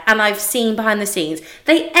set and I've seen behind the scenes.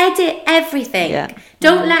 They edit everything.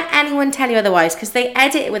 Don't let anyone tell you otherwise, because they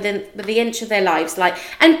edit it within the inch of their lives. Like,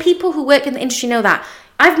 and people who work in the industry know that.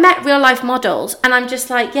 I've met real life models and I'm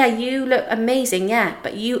just like, yeah, you look amazing, yeah,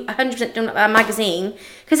 but you 100% don't look like a magazine,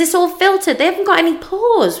 because it's all filtered. They haven't got any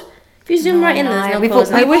pores. If you zoom right in, there's no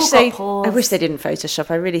pores. I wish they didn't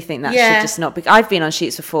Photoshop. I really think that should just not be. I've been on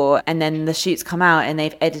shoots before, and then the shoots come out and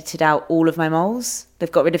they've edited out all of my moles.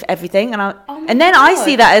 They've got rid of everything, and then I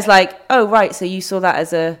see that as like, oh right, so you saw that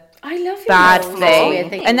as a bad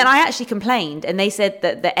thing. And then I actually complained, and they said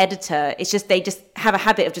that the editor, it's just they just have a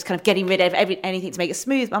habit of just kind of getting rid of anything to make it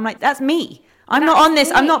smooth. But I'm like, that's me. I'm not on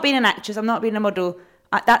this. I'm not being an actress. I'm not being a model.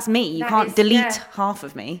 That's me. You can't delete half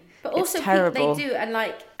of me. But also, they do, and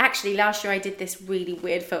like actually, last year I did this really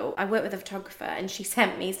weird photo. I worked with a photographer and she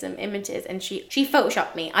sent me some images and she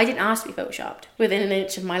photoshopped me. I didn't ask to be photoshopped within an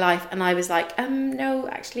inch of my life. And I was like, no,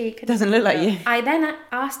 actually. It doesn't look like you. I then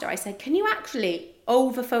asked her, I said, can you actually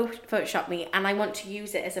over Photoshop me, and I want to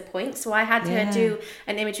use it as a point. So I had her do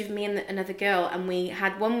an image of me and another girl, and we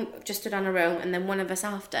had one just stood on her own and then one of us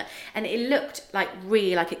after, and it looked like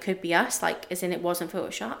really like it could be us, like as in it wasn't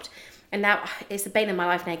photoshopped. And now it's the bane of my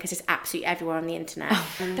life now because it's absolutely everywhere on the internet.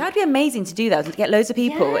 That would be amazing to do that, to get loads of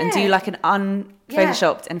people and do like an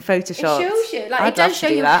unphotoshopped and photoshopped. It shows you, like, it does show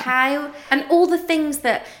you how, and all the things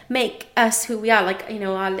that make us who we are, like,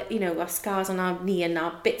 our scars on our knee and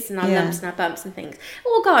our bits and our lumps and our bumps and things,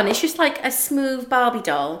 all gone. It's just like a smooth Barbie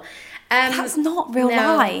doll. That's not real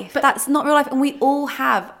life. But that's not real life. And we all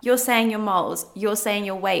have, you're saying your moles, you're saying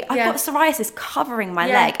your weight. I've got psoriasis covering my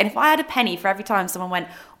leg. And if I had a penny for every time someone went,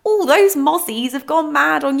 oh, those mozzies have gone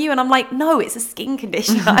mad on you. And I'm like, no, it's a skin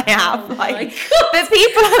condition I have. But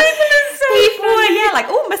people are like,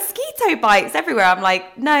 oh, mosquito bites everywhere. I'm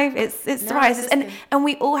like, no, it's psoriasis. And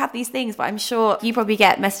we all have these things, but I'm sure you probably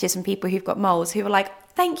get messages from people who've got moles who are like,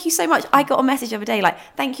 thank you so much. I got a message the other day, like,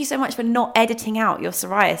 thank you so much for not editing out your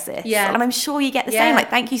psoriasis. Yeah. And I'm sure you get the same, like,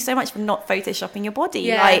 thank you so much for not photoshopping your body.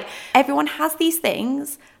 Yeah. Like, everyone has these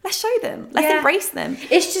things. Let's show them. Let's embrace them.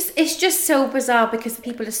 It's just so bizarre because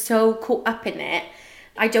people are so caught up in it.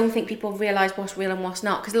 I don't think people realise what's real and what's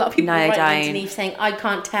not, because a lot of people write underneath saying, I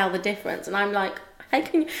can't tell the difference. And I'm like, how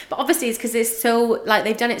can you? But obviously it's because it's so, like,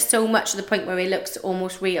 they've done it so much to the point where it looks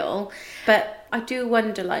almost real. But I do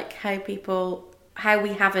wonder, like, how we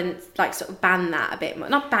haven't, like, sort of banned that a bit more.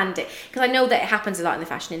 Not banned it, because I know that it happens a lot in the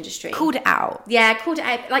fashion industry. Called it out. Yeah, called it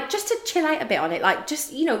out. Like, just to chill out a bit on it. Like,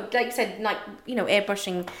 just, like you said, like,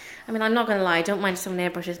 airbrushing. I mean, I'm not going to lie, I don't mind if someone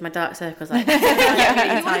airbrushes my dark circles. Like, you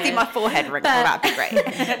want to see my forehead wrinkle, that'd be great.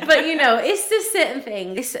 But, it's just certain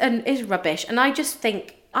things. It's rubbish. And I just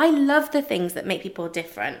think, I love the things that make people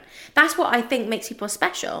different. That's what I think makes people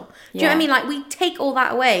special. Do you know what I mean? Like, we take all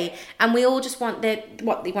that away and we all just want they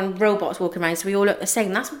want robots walking around so we all look the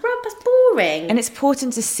same. That's boring. And it's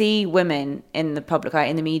important to see women in the public eye,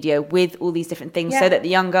 in the media, with all these different things so that the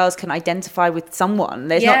young girls can identify with someone.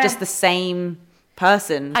 There's not just the same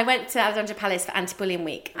person. I went to Alexandra Palace for Anti-Bullying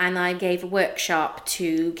Week and I gave a workshop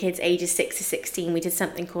to kids ages 6 to 16. We did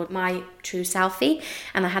something called My True Selfie,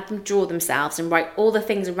 and I had them draw themselves and write all the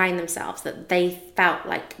things around themselves that they felt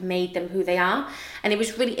like made them who they are. And it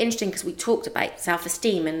was really interesting because we talked about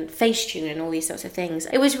self-esteem and Facetune and all these sorts of things.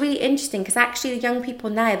 It was really interesting because actually the young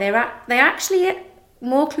people now, they're actually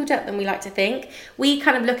more clued up than we like to think. We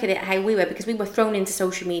kind of look at it how we were, because we were thrown into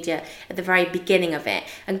social media at the very beginning of it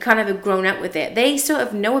and kind of have grown up with it. They sort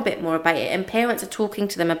of know a bit more about it, and parents are talking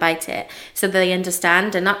to them about it so they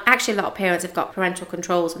understand. And actually a lot of parents have got parental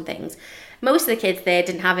controls and things. Most of the kids there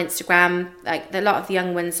didn't have Instagram. Like, a lot of the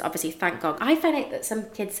young ones, obviously, thank God. I found out that some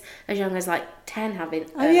kids as young as like 10 have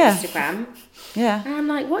Instagram. Yeah. And I'm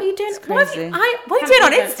like, what are you doing? It's crazy. What are you doing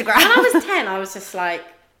on Instagram? When I was 10, I was just like,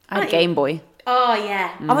 I had a Game Boy. Oh,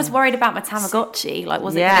 yeah. I was worried about my Tamagotchi. Like,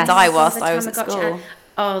 was it going to die whilst I was at school?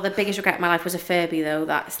 The biggest regret of my life was a Furby, though.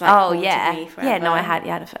 That's like, me forever. Yeah, no, I had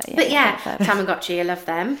a Furby. But Tamagotchi, I love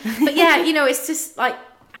them. But yeah, it's just like,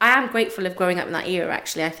 I am grateful of growing up in that era,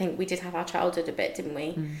 actually. I think we did have our childhood a bit, didn't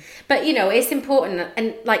we? But, it's important.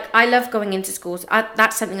 And, like, I love going into schools.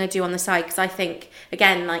 That's something I do on the side, because I think,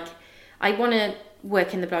 again, like, I want to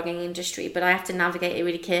work in the blogging industry, but I have to navigate it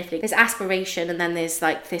really carefully. There's aspiration, and then there's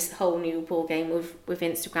like this whole new ball game with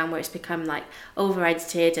Instagram, where it's become like over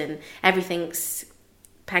edited and everything's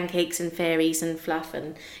pancakes and fairies and fluff,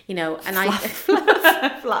 and fluff.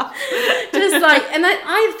 Just like, and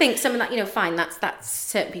I think some of that, fine, that's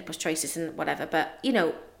certain people's choices and whatever, but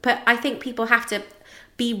I think people have to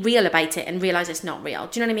be real about it and realize it's not real.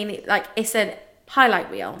 Do you know what I mean? Like, it's a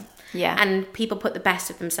highlight reel. Yeah. And people put the best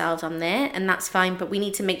of themselves on there, and that's fine, but we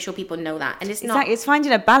need to make sure people know that. And it's not... It's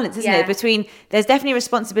finding a balance, isn't it? Between, there's definitely a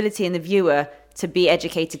responsibility in the viewer to be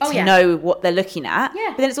educated, to know what they're looking at.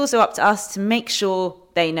 Yeah. But then it's also up to us to make sure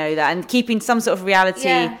they know that, and keeping some sort of reality...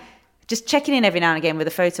 Yeah. Just checking in every now and again with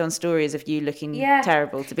a photo on stories of you looking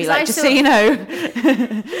terrible, to be like, so you know.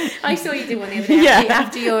 I saw you do one the other day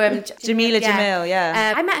after your Jamila Jamil,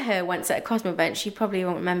 I met her once at a Cosmo event. She probably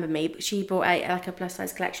won't remember me, but she brought out like a plus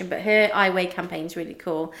size collection. But her I Weigh campaign is really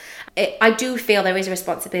cool. I do feel there is a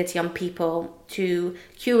responsibility on people to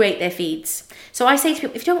curate their feeds. So I say to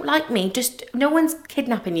people, if you don't like me, no one's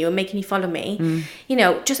kidnapping you and making you follow me.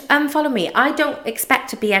 Just unfollow me. I don't expect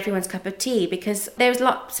to be everyone's cup of tea, because there's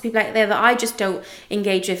lots of people out there that I just don't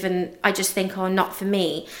engage with, and I just think, not for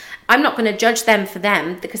me. I'm not going to judge them for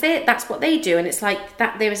them because that's what they do. And it's like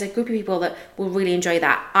that there is a group of people that will really enjoy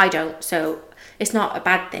that. I don't. So it's not a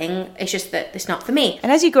bad thing. It's just that it's not for me.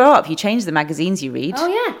 And as you grow up, you change the magazines you read. Oh,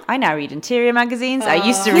 yeah. I now read interior magazines. I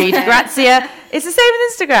used to read Grazia. It's the same with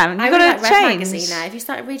Instagram. You've got to Red change. magazine now. Have you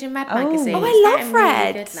started reading Red magazine? Oh, I It's love getting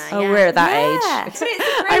Red. Really good now. Oh, yeah. we're at that age.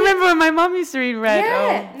 But I remember when my mum used to read Red.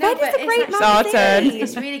 Yeah, Red is but a great it's magazine. actually-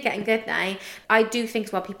 It's really getting good now. I do think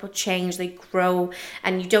as well, people change, they grow,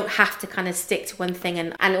 and you don't have to kind of stick to one thing.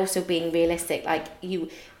 And also being realistic, like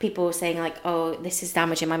people are saying like, oh, this is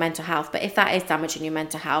damaging my mental health. But if that is damaging your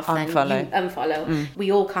mental health, then you unfollow.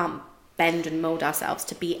 We all can't bend and mold ourselves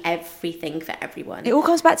to be everything for everyone. It all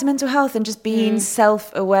comes back to mental health, and just being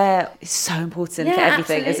self-aware is so important for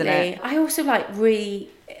everything, isn't it? I also really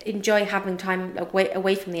enjoy having time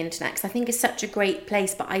away from the internet because I think it's such a great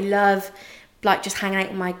place. But I love just hanging out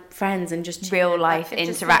with my friends and just real life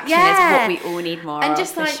interaction is what we all need more and of,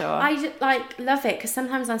 just for sure. I love it because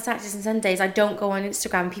sometimes on Saturdays and Sundays I don't go on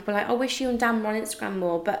Instagram. People are like, I wish you and Dan were on Instagram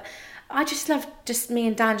more, but I just love me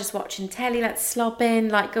and Dan just watching telly, slobbing,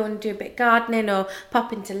 go and do a bit of gardening or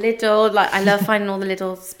pop into Lidl. I love finding all the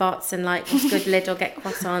little spots and what's good Lidl, get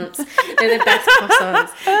croissants. They're the best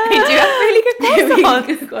croissants. They do have really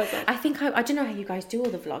good croissants. I think I don't know how you guys do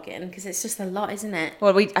all the vlogging because it's just a lot, isn't it?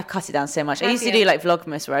 Well, I've cut it down so much. I used to do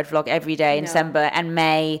Vlogmas where I'd vlog every day in December and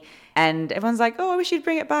May. And everyone's like, oh, I wish you'd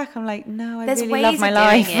bring it back. I'm like, no, I really love my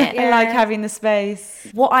life. I like having the space.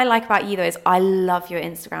 What I like about you, though, is I love your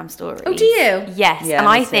Instagram stories. Oh, do you? Yes. Yeah, and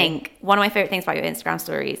I me too. think one of my favourite things about your Instagram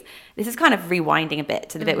stories, this is kind of rewinding a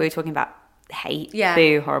bit to the bit we were talking about hate,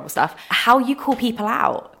 boo, horrible stuff, how you call people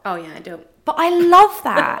out. Oh, yeah, I don't. But I love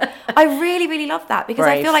that. I really, really love that because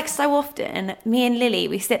Brave. I feel like so often me and Lily,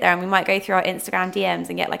 we sit there and we might go through our Instagram DMs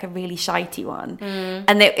and get a really shitey one.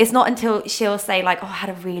 And it's not until she'll say oh, I had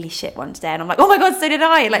a really shit one today. And I'm like, oh my God, so did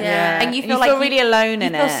I. And you feel really alone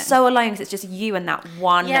in it. You feel so alone because it's just you and that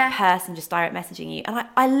one person just direct messaging you. And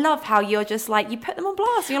I love how you're just you put them on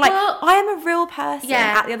blast. And you're I am a real person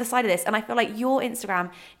at the other side of this. And I feel like your Instagram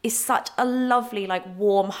is such a lovely,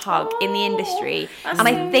 warm hug in the industry. And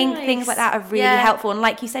I think things like that are really helpful. And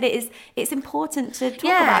like you said, it's important to talk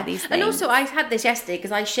about these things. And also, I had this yesterday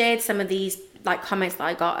because I shared some of these comments that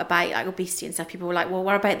I got about obesity and stuff. People were like, well,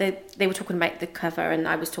 what about they were talking about the cover and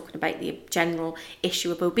I was talking about the general issue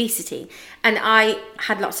of obesity. And I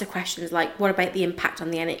had lots of questions like, what about the impact on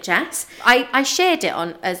the NHS? I shared it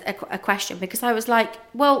on as a question because I was like,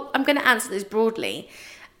 well, I'm going to answer this broadly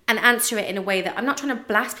and answer it in a way that I'm not trying to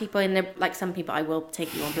blast people in the, some people I will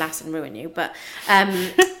take you on blast and ruin you, but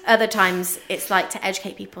other times it's to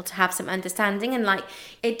educate people to have some understanding. And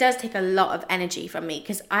it does take a lot of energy from me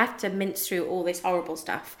because I have to mince through all this horrible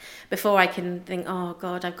stuff before I can think, oh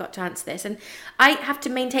God, I've got to answer this. And I have to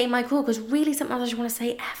maintain my cool because really sometimes I just want to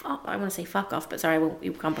say F up. I want to say fuck off, but sorry,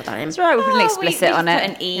 you can't put that in. It's right, we put an explicit on it.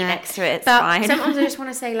 Put an E next to it, it's but fine. Sometimes I just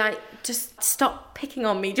want to say just stop picking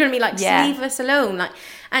on me. Do you know what I mean? Just leave us alone.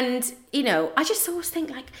 And I just always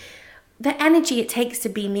think the energy it takes to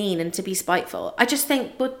be mean and to be spiteful. I just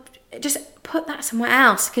think, just put that somewhere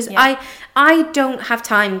else because I don't have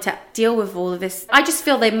time to deal with all of this. I just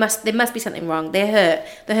feel there must be something wrong. They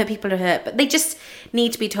hurt people are hurt, but they just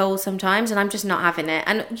need to be told sometimes, and I'm just not having it.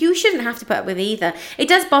 And you shouldn't have to put up with either. It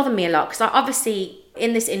does bother me a lot because obviously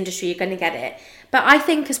in this industry you're going to get it, but I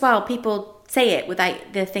think as well people say it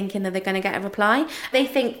without the thinking that they're going to get a reply. They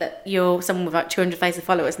think that you're someone with 200,000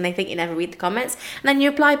 followers and they think you never read the comments, and then you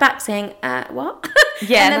reply back saying what?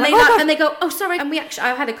 Yeah, and then and they go, oh sorry. And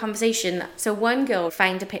I had a conversation. So one girl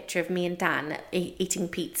found a picture of me and Dan eating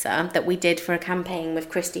pizza that we did for a campaign with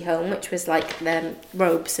Christy Home, which was the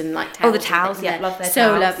robes and towels. Oh, the towels, love their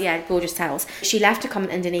towels. Gorgeous towels. She left a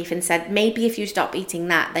comment underneath and said maybe if you stop eating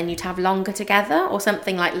that then you'd have longer together or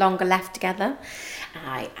something longer left together. And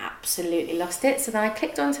I absolutely lost it. So then I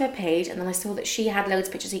clicked onto her page and then I saw that she had loads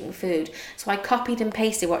of pictures eating food. So I copied and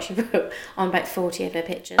pasted what she wrote on about 40 of her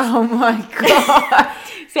pictures. Oh my God.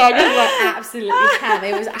 So I just went absolutely ham.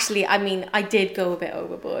 It was actually, I did go a bit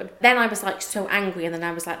overboard. Then I was so angry and then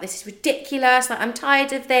I was like, this is ridiculous. I'm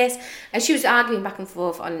tired of this. And she was arguing back and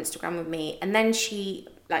forth on Instagram with me. And then she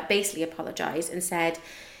basically apologised and said,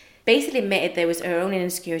 basically admitted there was her own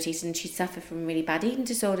insecurities and she suffered from really bad eating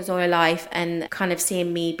disorders all her life, and kind of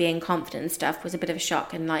seeing me being confident and stuff was a bit of a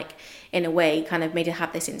shock and in a way kind of made her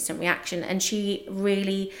have this instant reaction. And she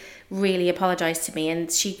really, really apologised to me,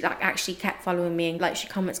 and she actually kept following me, and she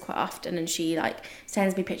comments quite often, and she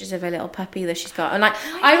sends me pictures of her little puppy that she's got, and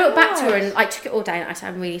I wrote back to her and I took it all down. I said,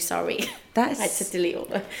 I'm really sorry. I had to delete all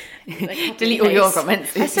the delete all your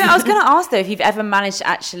comments. So I was going to ask though if you've ever managed to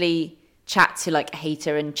actually chat to like a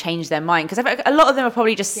hater and change their mind, because a lot of them are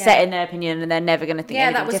probably just set in their opinion and they're never going to think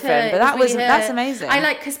anything different. But that's amazing.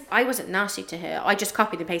 Because I wasn't nasty to her. I just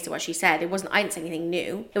copied and pasted what she said. I didn't say anything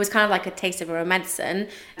new. It was kind of like a taste of her own medicine,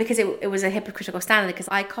 because it was a hypocritical standard, because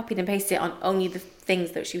I copied and pasted it on only the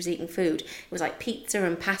things that she was eating food. It was like pizza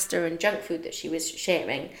and pasta and junk food that she was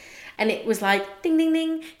sharing. And it was like, ding, ding,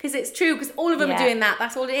 ding, because it's true, because all of them are doing that.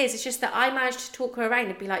 That's all it is. It's just that I managed to talk her around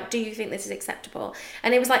and be like, do you think this is acceptable?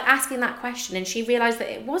 And it was like asking that question, and she realised that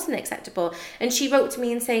it wasn't acceptable. And she wrote to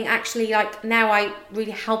me and saying, actually, like, now I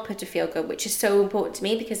really help her to feel good, which is so important to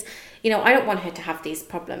me, because, you know, I don't want her to have these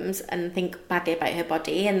problems and think badly about her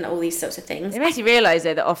body and all these sorts of things. It makes you realise,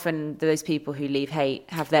 though, that often those people who leave hate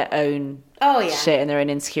have their own shit and their own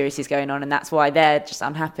insecurities going on, and that's why they're just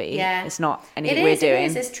unhappy. Yeah. It's not anything we're doing. It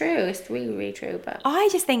is, it's true. It's really, really true. But I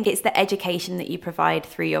just think it's the education that you provide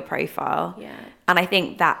through your profile. Yeah. And I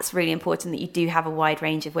think that's really important, that you do have a wide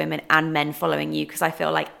range of women and men following you, because I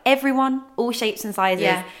feel like everyone, all shapes and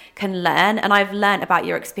sizes, can learn. And I've learned about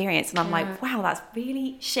your experience, and I'm like, wow, that's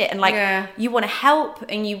really shit. And like, you want to help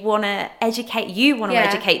and you want to educate. You want to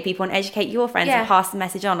educate people and educate your friends and pass the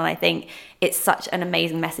message on. And I think it's such an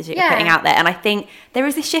amazing message that you're putting out there. And I think there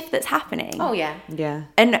is a shift that's happening. Oh, yeah. Yeah.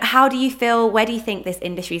 And how do you feel, where do you think this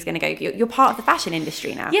industry is going to go? You're part of the fashion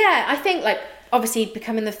industry now. Yeah, I think like, obviously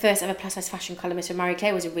becoming the first ever plus size fashion columnist for Marie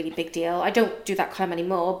Claire was a really big deal. I don't do that column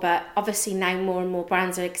anymore, but obviously now more and more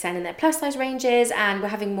brands are extending their plus size ranges, and we're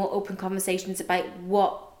having more open conversations about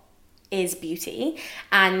what is beauty.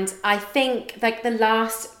 And I think like the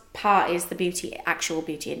last part is the actual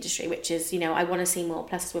beauty industry, which is, you know, I want to see more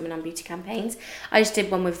plus size women on beauty campaigns. I just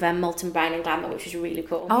did one with Molten Brown and Glamour, which was really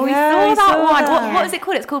cool. Oh, I saw that one. What is it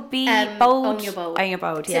called? It's called Be Bold. Own Your Bold. Own Your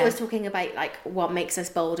Bold, So it was talking about like what makes us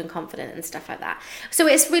bold and confident and stuff like that. So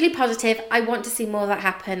it's really positive. I want to see more of that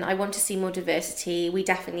happen. I want to see more diversity. We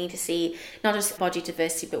definitely need to see not just body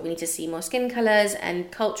diversity, but we need to see more skin colours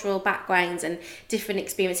and cultural backgrounds and different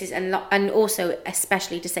experiences, and also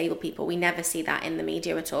especially disabled people. We never see that in the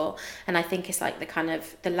media at all. And I think it's like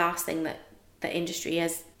the last thing that the industry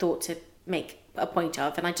has thought to make a point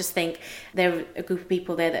of. And I just think there are a group of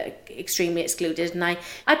people there that are extremely excluded. And I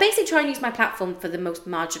basically try and use my platform for the most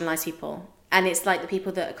marginalised people. And it's like the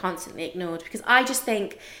people that are constantly ignored, because I just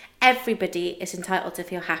think everybody is entitled to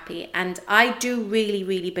feel happy. And I do really,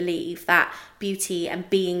 really believe that beauty and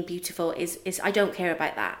being beautiful is I don't care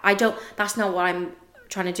about that. That's not what I'm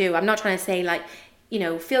trying to do. I'm not trying to say like, you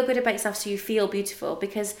know, feel good about yourself so you feel beautiful,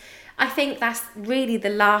 because I think that's really the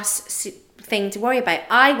last thing to worry about.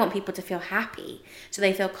 I want people to feel happy so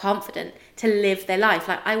they feel confident to live their life.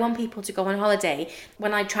 Like, I want people to go on holiday.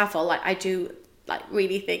 When I travel, like, I do like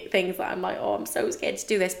really think things that I'm like, oh, I'm so scared to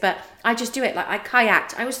do this, but I just do it. Like, I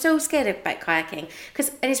kayaked. I was so scared about kayaking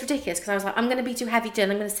and it's ridiculous, because I was like, I'm going to be too heavy, Dylan,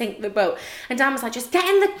 I'm going to sink the boat. And Dan was like, just get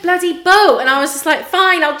in the bloody boat. And I was just like,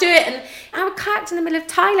 fine, I'll do it. And I kayaked in the middle of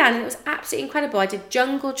Thailand, and it was absolutely incredible. I did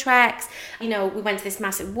jungle treks. You know, we went to this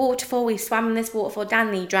massive waterfall. We swam in this waterfall.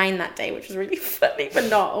 Dan Lee drowned that day, which was really funny, but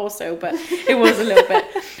not also, but it was a little bit.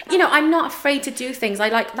 You know, I'm not afraid to do things.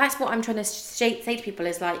 That's what I'm trying to say to people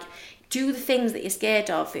is like, do the things that you're scared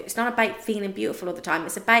of. It's not about feeling beautiful all the time.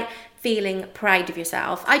 It's about feeling proud of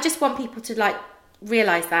yourself. I just want people to like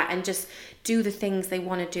realise that and just do the things they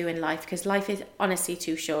want to do in life, because life is honestly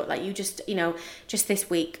too short. Like, you just, you know, just this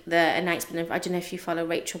week, the announcement of, I don't know if you follow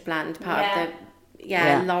Rachel Bland, part of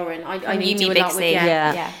the, Lauren. I need to do a lot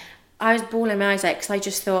with, I was bawling my eyes out, because I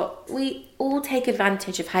just thought, we all take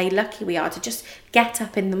advantage of how lucky we are to just get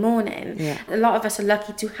up in the morning. Yeah. A lot of us are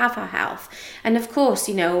lucky to have our health. And of course,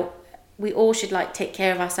 you know, we all should like take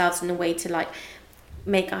care of ourselves in a way to like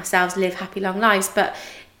make ourselves live happy long lives, but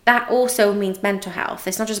that also means mental health.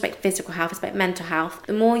 It's not just about physical health, it's about mental health.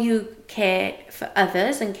 The more you care for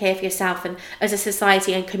others and care for yourself, and as a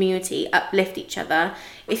society and community uplift each other,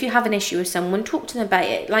 if you have an issue with someone, talk to them about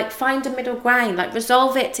it, like find a middle ground, like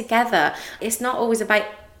resolve it together. It's not always about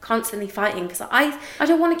constantly fighting, because I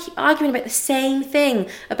don't want to keep arguing about the same thing,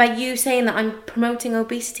 about you saying that I'm promoting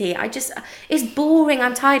obesity. It's boring.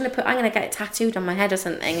 I'm tired of I'm going to get it tattooed on my head or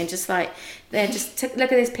something, and just like, look at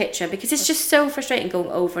this picture, because it's just so frustrating going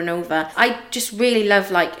over and over. I just really love,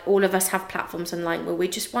 like, all of us have platforms online where we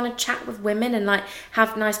just want to chat with women and like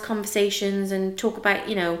have nice conversations and talk about,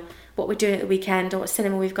 you know, what we're doing at the weekend, or what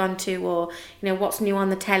cinema we've gone to, or, you know, what's new on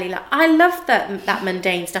the telly. Like, I love that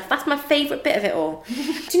mundane stuff. That's my favourite bit of it all.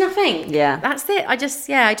 Do you not think? Yeah. That's it. I just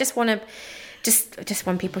want to just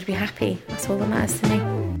want people to be happy. That's all that matters to me.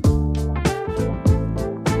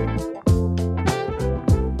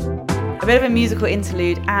 A bit of a musical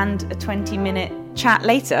interlude and a 20-minute chat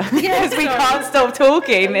later, because we can't stop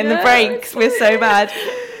talking in the breaks. We're so bad.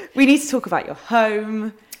 We need to talk about your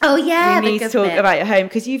home. Oh yeah, we need to talk about your home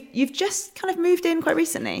because you've just kind of moved in quite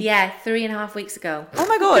recently. Yeah, 3.5 weeks ago. Oh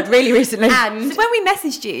my god, really recently. And so when we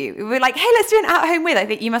messaged you, we were like, "Hey, let's do an at-home with." I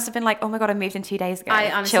think you must have been like, "Oh my god, I moved in 2 days ago."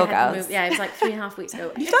 I honestly Chill, hadn't girls. moved. Yeah, it was like 3.5 weeks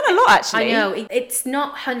ago. You've done a lot, actually. I know. It's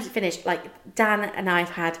not 100% finished. Like Dan and I have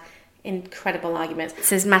had incredible arguments. It's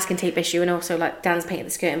this masking tape issue, and also like Dan's painted the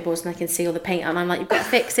skirting boards, and I can see all the paint, and I'm like, "You've got to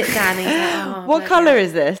fix it, Dan." And he's like, "Oh, what colour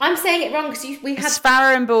is this? I'm saying it wrong because we had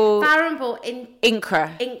Farrenball in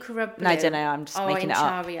Incra. Incra blue. No, I don't know. I'm just making it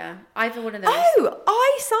up. Either one of those. Oh,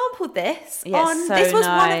 I sampled this. Yeah, it's so this was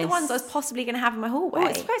one of nice. the ones I was possibly going to have in my hallway. Oh,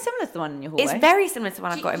 it's quite similar to the one in your hallway. It's very similar to the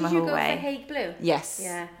one I've got in my Did you hallway. go for Hague blue? Yes.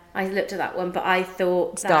 Yeah. I looked at that one, but I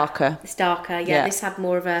thought it's darker. It's darker, yeah. This had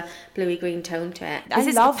more of a bluey green tone to it. I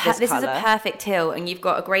love this This is colour. a perfect teal, and you've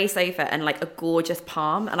got a grey sofa and like a gorgeous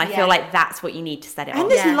palm, and I feel like that's what you need to set it on.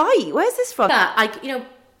 And this light, where's this from? But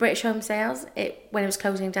British Home Sales, when it was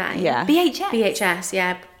closing down. Yeah. BHS,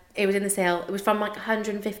 yeah. It was in the sale. It was from like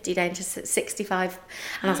 150 down to 65,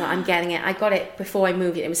 and I was like, I'm getting it. I got it before I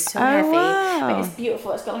moved it. It was so heavy, wow. but it's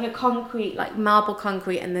beautiful. It's got like a concrete, like marble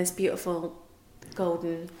concrete, and this beautiful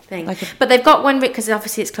golden thing. But they've got one because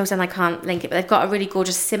obviously it's closed and I can't link it, but they've got a really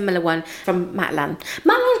gorgeous similar one from Matalan.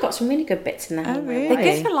 Matalan's got some really good bits in there. Oh, really?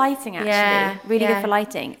 They're good for lighting, actually. Yeah, really good for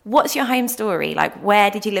lighting. What's your home story? Like,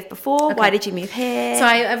 where did you live before? Why did you move here? So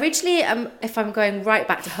I originally, if I'm going right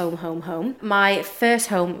back to home, my first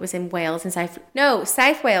home was in Wales, in South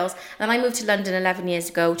Wales. And I moved to London 11 years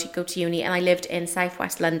ago to go to uni, and I lived in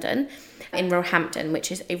southwest London, in Roehampton,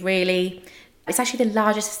 which is it's actually the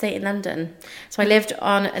largest estate in London. So I lived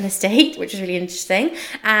on an estate, which was really interesting.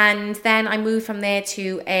 And then I moved from there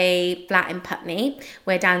to a flat in Putney,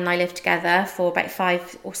 where Dan and I lived together for about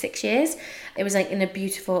 5 or 6 years. It was like in a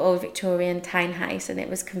beautiful old Victorian townhouse, and it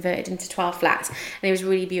was converted into 12 flats. And it was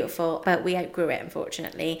really beautiful, but we outgrew it,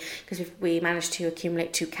 unfortunately, because we managed to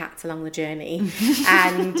accumulate 2 cats along the journey.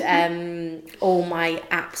 And all my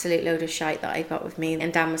absolute load of shite that I got with me.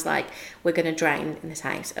 And Dan was like, "We're going to drown in this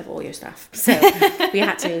house of all your stuff." So we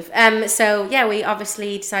had to move. So yeah, we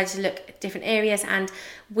obviously decided to look at different areas, and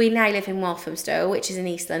we now live in Walthamstow, which is in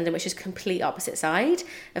East London, which is complete opposite side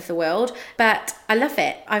of the world. But I love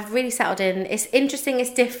it. I've really settled in. It's interesting,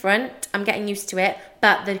 it's different. I'm getting used to it,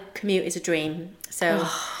 but the commute is a dream. So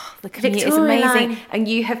the commute is amazing. And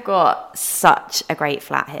you have got such a great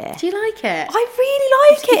flat here. Do you like it? I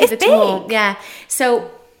really like it. It's big. Yeah.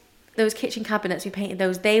 So those kitchen cabinets, we painted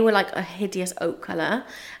those. They were like a hideous oak colour,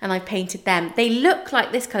 and I painted them. They look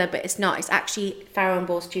like this colour, but it's not. It's actually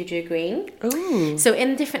Farrenball Studio Green. Ooh. So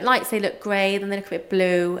in different lights, they look grey, then they look a bit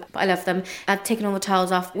blue, but I love them. I've taken all the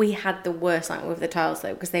tiles off. We had the worst nightmare with the tiles,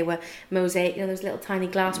 though, because they were mosaic, those little tiny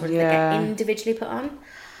glass ones that get individually put on.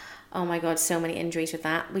 Oh my God, so many injuries with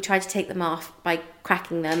that. We tried to take them off by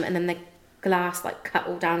cracking them, and then the glass cut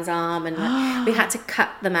all Dan's arm, and we had to cut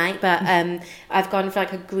them out. But I've gone for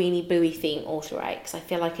like a greeny bluey theme all throughout, because I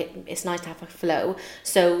feel like it's nice to have a flow.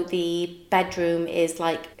 So the bedroom is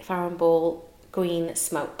like Farrenball green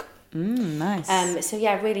smoke. Nice. So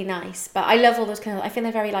yeah, really nice. But I love all those I think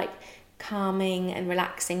they're very calming and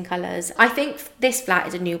relaxing colours. I think this flat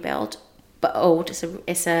is a new build, but old.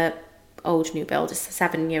 It's a old new build. It's a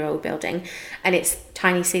 7-year-old building, and it's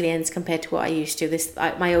tiny ceilings compared to what I used to.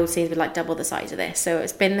 My old ceilings were double the size of this, so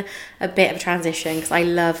it's been a bit of a transition, because I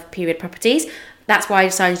love period properties. That's why I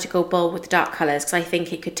decided to go bold with the dark colours, because I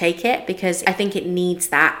think it could take it, because I think it needs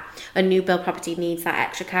that. A new build property needs that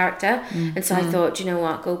extra character. And so I thought, you know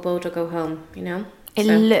what, go bold or go home, It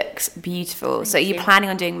looks beautiful. So you're planning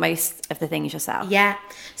on doing most of the things yourself? Yeah.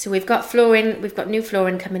 So we've got flooring. We've got new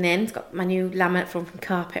flooring coming in. It's got my new laminate from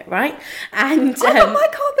Carpet Right. And I got my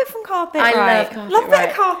carpet from Carpet Right. I love Carpet Love that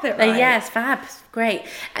Right. Carpet Right. Yeah, it's fab. It's great.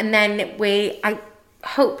 And then I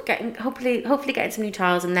hopefully getting some new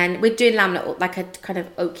tiles, and then we're doing laminate, like a kind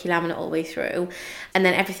of oaky laminate all the way through, and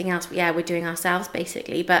then everything else we're doing ourselves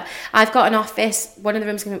basically. But I've got an office. One of the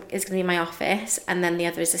rooms is going to be my office, and then the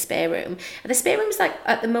other is a spare room. And the spare room is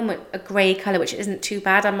at the moment a grey colour, which isn't too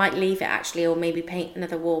bad. I might leave it actually, or maybe paint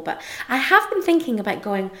another wall. But I have been thinking about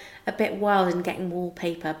going a bit wild and getting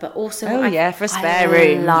wallpaper, but also for a spare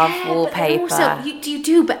room. Love wallpaper. But also, you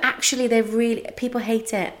do, but actually people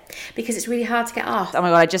hate it because it's really hard to get off. Oh my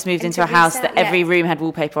God, I just moved into a house that every room had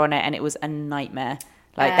wallpaper on it, and it was a nightmare.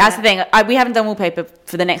 That's the thing. We haven't done wallpaper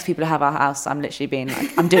for the next people who have our house. I'm literally being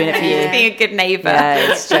I'm doing it for you. Being a good neighbour.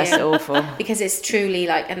 Yeah, it's just awful. Because it's truly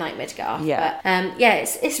a nightmare to get off. Yeah. But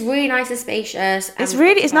it's really nice and spacious.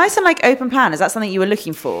 It's nice and open plan. Is that something you were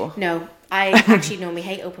looking for? No. I actually normally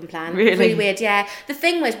hate open plan. Really weird, yeah. The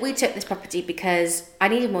thing was, we took this property because I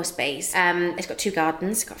needed more space. It's got 2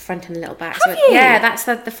 gardens. It's got a front and a little back. Have you? Yeah, that's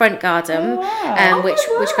the front garden. Which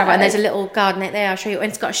and there's a little garden out there. I'll show you. And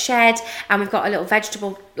it's got a shed, and we've got a little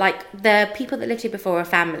vegetable. Like, the people that lived here before were a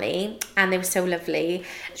family, and they were so lovely.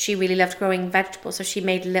 She really loved growing vegetables, so she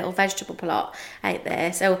made a little vegetable plot out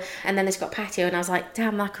there. So, and then it's got patio, and I was like,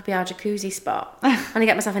 damn, that could be our jacuzzi spot. I'm gonna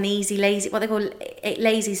get myself an easy what they call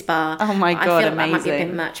lazy spa. Oh my God, I feel amazing. that might be a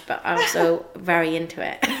bit much, but I'm also very into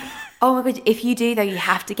it. Oh my God, if you do though, you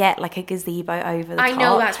have to get like a gazebo over the top. I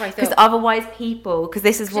know, that's what I thought. Because otherwise because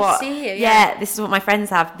this is Just what, see you, yeah. this is what my friends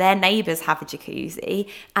have. Their neighbours have a jacuzzi,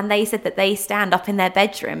 and they said that they stand up in their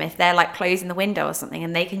bedroom if they're like closing the window or something,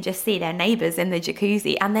 and they can just see their neighbours in the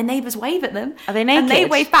jacuzzi, and their neighbours wave at them. Are they naked? And they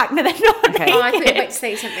wave back. No, they're not naked. Oh, I thought you were about to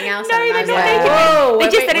say something else. No, they're not naked. Whoa, They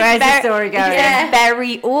just said where's it's the story going? It's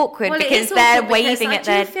very awkward Well, it because is they're awkward because waving at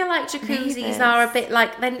their I do feel like jacuzzis neighbours. are a bit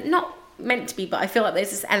like, they're not meant to be, but I feel like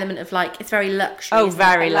there's this element of like, it's very luxury. Oh, isn't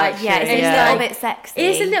very it? Like, luxury, Yeah, it's it's a like- little bit sexy. It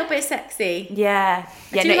is a little bit sexy. Yeah.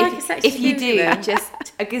 Yeah, do no, like a sexy if you do, jacuzzi, though. just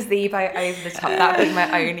a gazebo over the top, that would be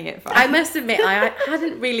my only advice. I must admit, I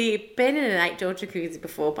hadn't really been in an outdoor jacuzzi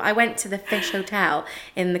before, but I went to the Fish Hotel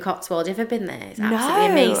in the Cotswolds. Have you ever been there? It's absolutely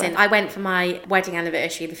No. amazing. I went for my wedding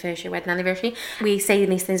anniversary, the first year wedding anniversary. We stayed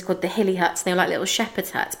in these things called the Hilly Huts. They were like little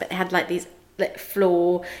shepherd's huts, but they had like these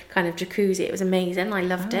floor kind of jacuzzi. It was amazing. I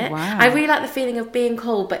loved it. wow. I really like the feeling of being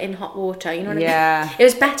cold but in hot water. You know what I Yeah. mean? It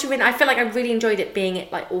was better I feel like I really enjoyed it being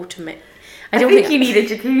at like autumn. I don't think you need a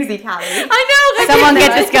jacuzzi, Callie. I know. Someone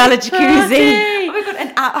get this girl a jacuzzi. Oh my God,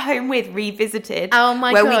 an At Home With Revisited. Oh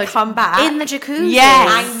my where God. we come back. In the jacuzzi.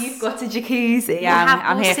 Yes. And you've got a jacuzzi. Yeah,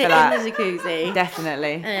 I'm We'll here sit for that. in the jacuzzi.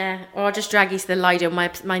 Definitely. Yeah, or I'll just drag you to the Lido,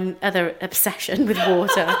 my other obsession with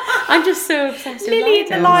water. I'm just so obsessed with Lily in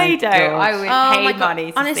the Lido. Lido. God. I would Oh pay my God.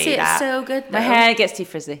 money to Honestly, see that. it's so good though. My hair gets too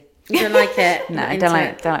frizzy. You don't like it? No, I Into don't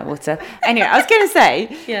it. like water. Anyway, I was going to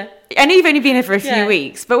say, Yeah. I know you've only been here for a few Yeah.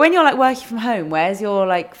 weeks, but when you're like working from home, where's your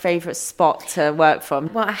like favourite spot to work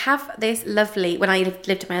from? Well, I have this lovely, when I lived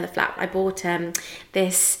in my other flat, I bought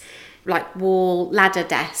this like wall ladder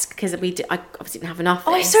desk because I obviously didn't have an office.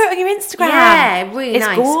 Oh, I saw it on your Instagram. Yeah, really it's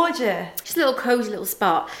nice. gorgeous. Just a little cozy little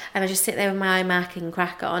spot, and I just sit there with my iMac and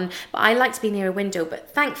crack on. But I like to be near a window,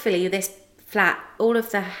 but thankfully this flat, all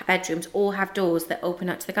of the bedrooms all have doors that open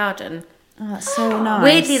up to the garden. Oh, that's so nice.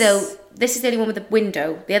 Weirdly though, this is the only one with a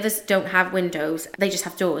window. The others don't have windows. They just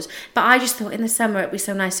have doors. But I just thought in the summer it'd be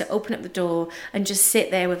so nice to open up the door and just sit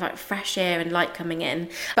there with like fresh air and light coming in.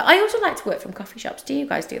 But I also like to work from coffee shops. Do you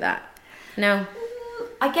guys do that? No.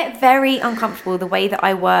 I get very uncomfortable. The way that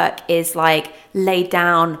I work is like laid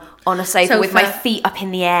down on a sofa with my feet up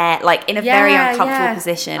in the air, like in a very uncomfortable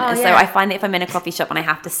position. Oh, and so I find that if I'm in a coffee shop and I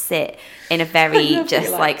have to sit in a very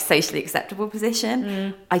just like socially acceptable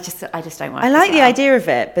position, I just don't work. I like as the well. idea of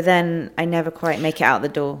it, but then I never quite make it out the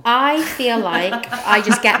door. I feel like I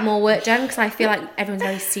just get more work done because I feel like everyone's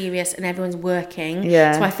very serious and everyone's working.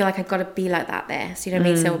 Yeah. So I feel like I've got to be like that there. So you know what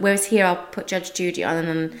I mean? So whereas here I'll put Judge Judy on and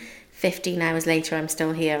then 15 hours later I'm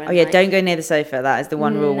still here. And Oh yeah, like, don't go near the sofa. That is the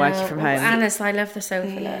one rule working from home. Anna's, I love the sofa.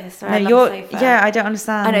 Yes, No, I love you're. the sofa. Yeah, I don't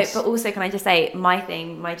understand. I know, but also can I just say my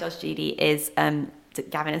Judge Judy is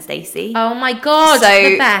Gavin and Stacey. Oh my God, so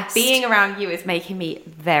the best. being around you is making me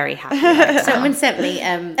very happy. Someone sent me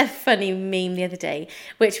a funny meme the other day,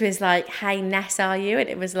 which was like, "Hey Ness, are you?" And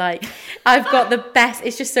it was like, "I've got the best."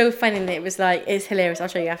 It's just so funny, and it was like, it's hilarious. I'll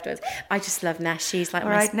show you afterwards. I just love Ness. She's like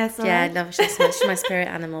Alright, Ness, yeah, alright. love her. She's my spirit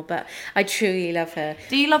animal, but I truly love her.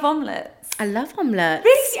 Do you love omelettes? I love omelette.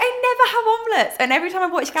 Really? I never have omelettes. And every time I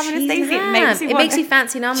watch Gavin and Stacey, it makes me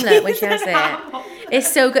fancy an omelette when she has it.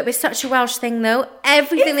 It's so good. But it's such a Welsh thing, though.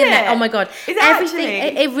 Everything Is in there. it? Oh my God. Is it Everything.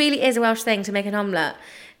 actually? It really is a Welsh thing to make an omelette.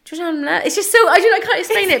 Do you want an omelette? It's just so, I can't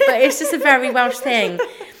explain it, but it's just a very Welsh thing.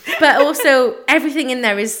 But also, everything in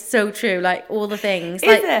there is so true. Like, all the things. Is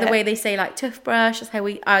Like, it? the way they say, like, toothbrush. That's how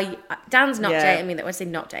Dan's not dating me. That when I say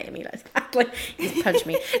not dating me, like he's punched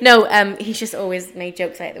me. No, he's just always made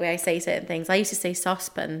jokes like the way I say certain things. I used to say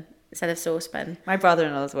saucepan instead of saucepan. My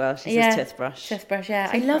brother-in-law as well. She says toothbrush. Toothbrush, yeah.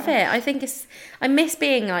 I love it. I think I miss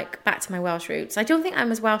being, like, back to my Welsh roots. I don't think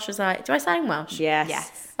I'm as Welsh as do I sound Welsh? Yes.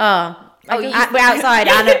 Yes. Oh. We're outside,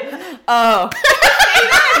 Anna.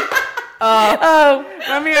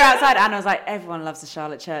 When we were outside, Anna was like, "Everyone loves the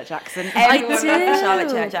Charlotte Church accent." Everyone loves do. the Charlotte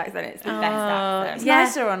Church accent. It's the best accent. It's Yeah.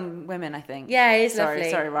 nicer on women, I think. Yeah, it is Sorry,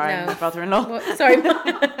 lovely. sorry, Ryan, No. my brother-in-law. Sorry. Sorry to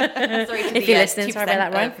If the, you're listening, sorry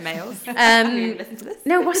about that, 2% Ryan. of males who listen to this.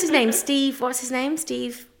 No, what's his name? Steve. What's his name?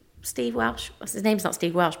 Steve. Steve Welsh. His name's not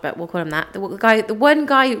Steve Welsh, but we'll call him that. The one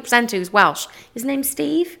guy who presents who's Welsh. His name's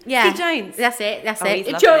Steve. Yeah, Steve Jones. That's it.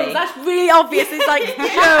 He's Jones. lovely. That's really obvious. It's like Jones.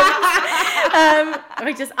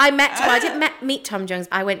 I didn't meet Tom Jones.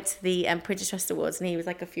 I went to the British Trust Awards, and he was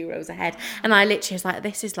like a few rows ahead. And I literally was like,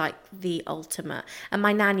 this is like the ultimate. And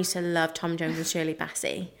my nan used to love Tom Jones and Shirley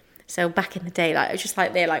Bassey. So back in the day, like, I was just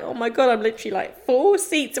like, they're like, oh my God, I'm literally like 4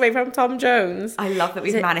 seats away from Tom Jones. I love that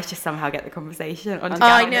we've managed to somehow get the conversation on Gavin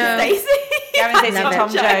I know. and Stacey. Gavin Stacey and Tom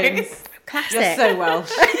Jones. Classic. You're so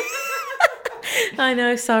Welsh. I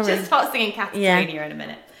know, sorry. Just start singing Catatonia in a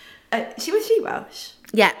minute. Was she Welsh?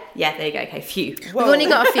 Yeah. Yeah, there you go. Okay, phew. Whoa. We've only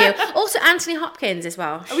got a few. Also, Anthony Hopkins as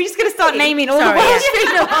well. Are we just going to start naming all the Welsh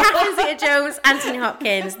people? No, Catherine Zeta-Jones, Anthony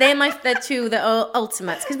Hopkins. They're the two that are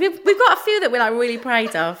ultimates. Because we've got a few that we're like really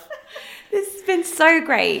proud of. This has been so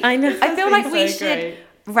great. I know. I feel like we should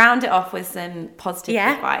round it off with some positive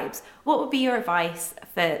vibes. What would be your advice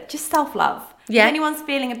for just self-love? Yeah. If anyone's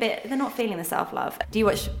they're not feeling the self-love. Do you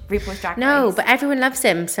watch RuPaul's Drag Race? No, but everyone loves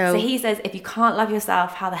him. So he says, if you can't love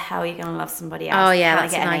yourself, how the hell are you going to love somebody else? Oh, yeah,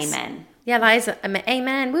 that's nice. Amen. Yeah, that is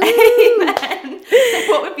amen. Woo! Amen.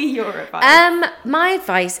 What would be your advice? My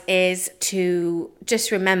advice is to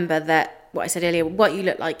just remember that what I said earlier, what you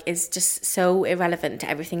look like is just so irrelevant to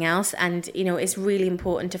everything else. And, you know, it's really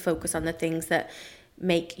important to focus on the things that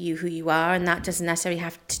make you who you are, and that doesn't necessarily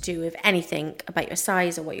have to do with anything about your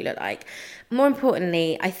size or what you look like. More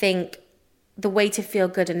importantly, I think the way to feel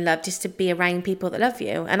good and loved is to be around people that love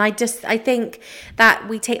you. And I think that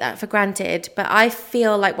we take that for granted, but I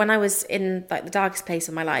feel like when I was in like the darkest place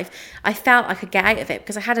of my life, I felt I could get out of it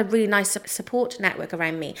because I had a really nice support network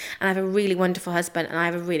around me, and I have a really wonderful husband, and I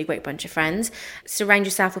have a really great bunch of friends. Surround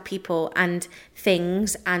yourself with people and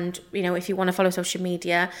things, and, you know, if you want to follow social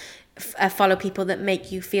media, follow people that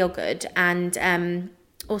make you feel good. And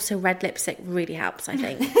also red lipstick really helps, I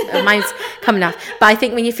think. Mine's coming off, but I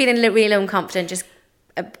think when you're feeling really low and confident, just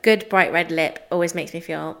a good bright red lip always makes me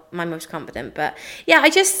feel my most confident. But yeah, I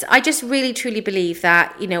just really truly believe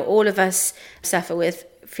that, you know, all of us suffer with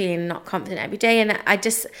feeling not confident every day, and I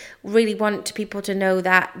just really want people to know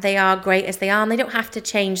that they are great as they are, and they don't have to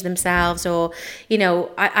change themselves. Or, you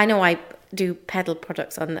know, I know I do peddle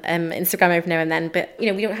products on Instagram every now and then, but, you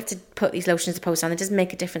know, we don't have to put these lotions to post on. It doesn't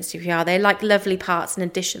make a difference to who we are. They're like lovely parts and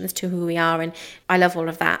additions to who we are, and I love all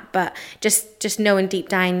of that. But just knowing deep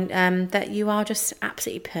down that you are just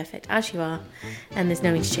absolutely perfect as you are, and there's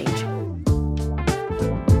no need to change.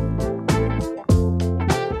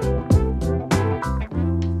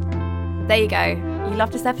 There you go. You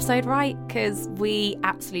loved this episode, right? Because we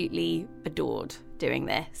absolutely adored doing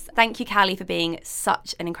this. Thank you, Callie, for being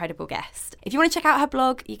such an incredible guest. If you want to check out her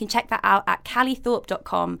blog, you can check that out at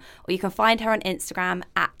calliethorpe.com, or you can find her on Instagram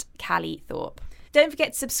at calliethorpe. Don't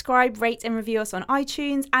forget to subscribe, rate and review us on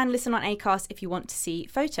iTunes, and listen on Acast if you want to see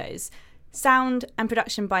photos. Sound and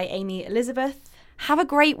production by Amy Elizabeth. Have a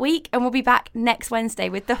great week, and we'll be back next Wednesday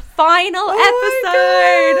with the final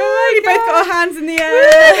episode. We both got our hands in the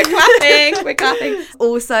air. We're clapping.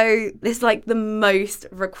 Also, this is like the most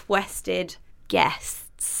requested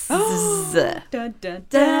guests. Dun, dun,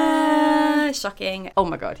 dun. Shocking. Oh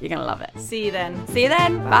my God, you're going to love it. See you then.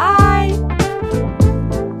 Bye.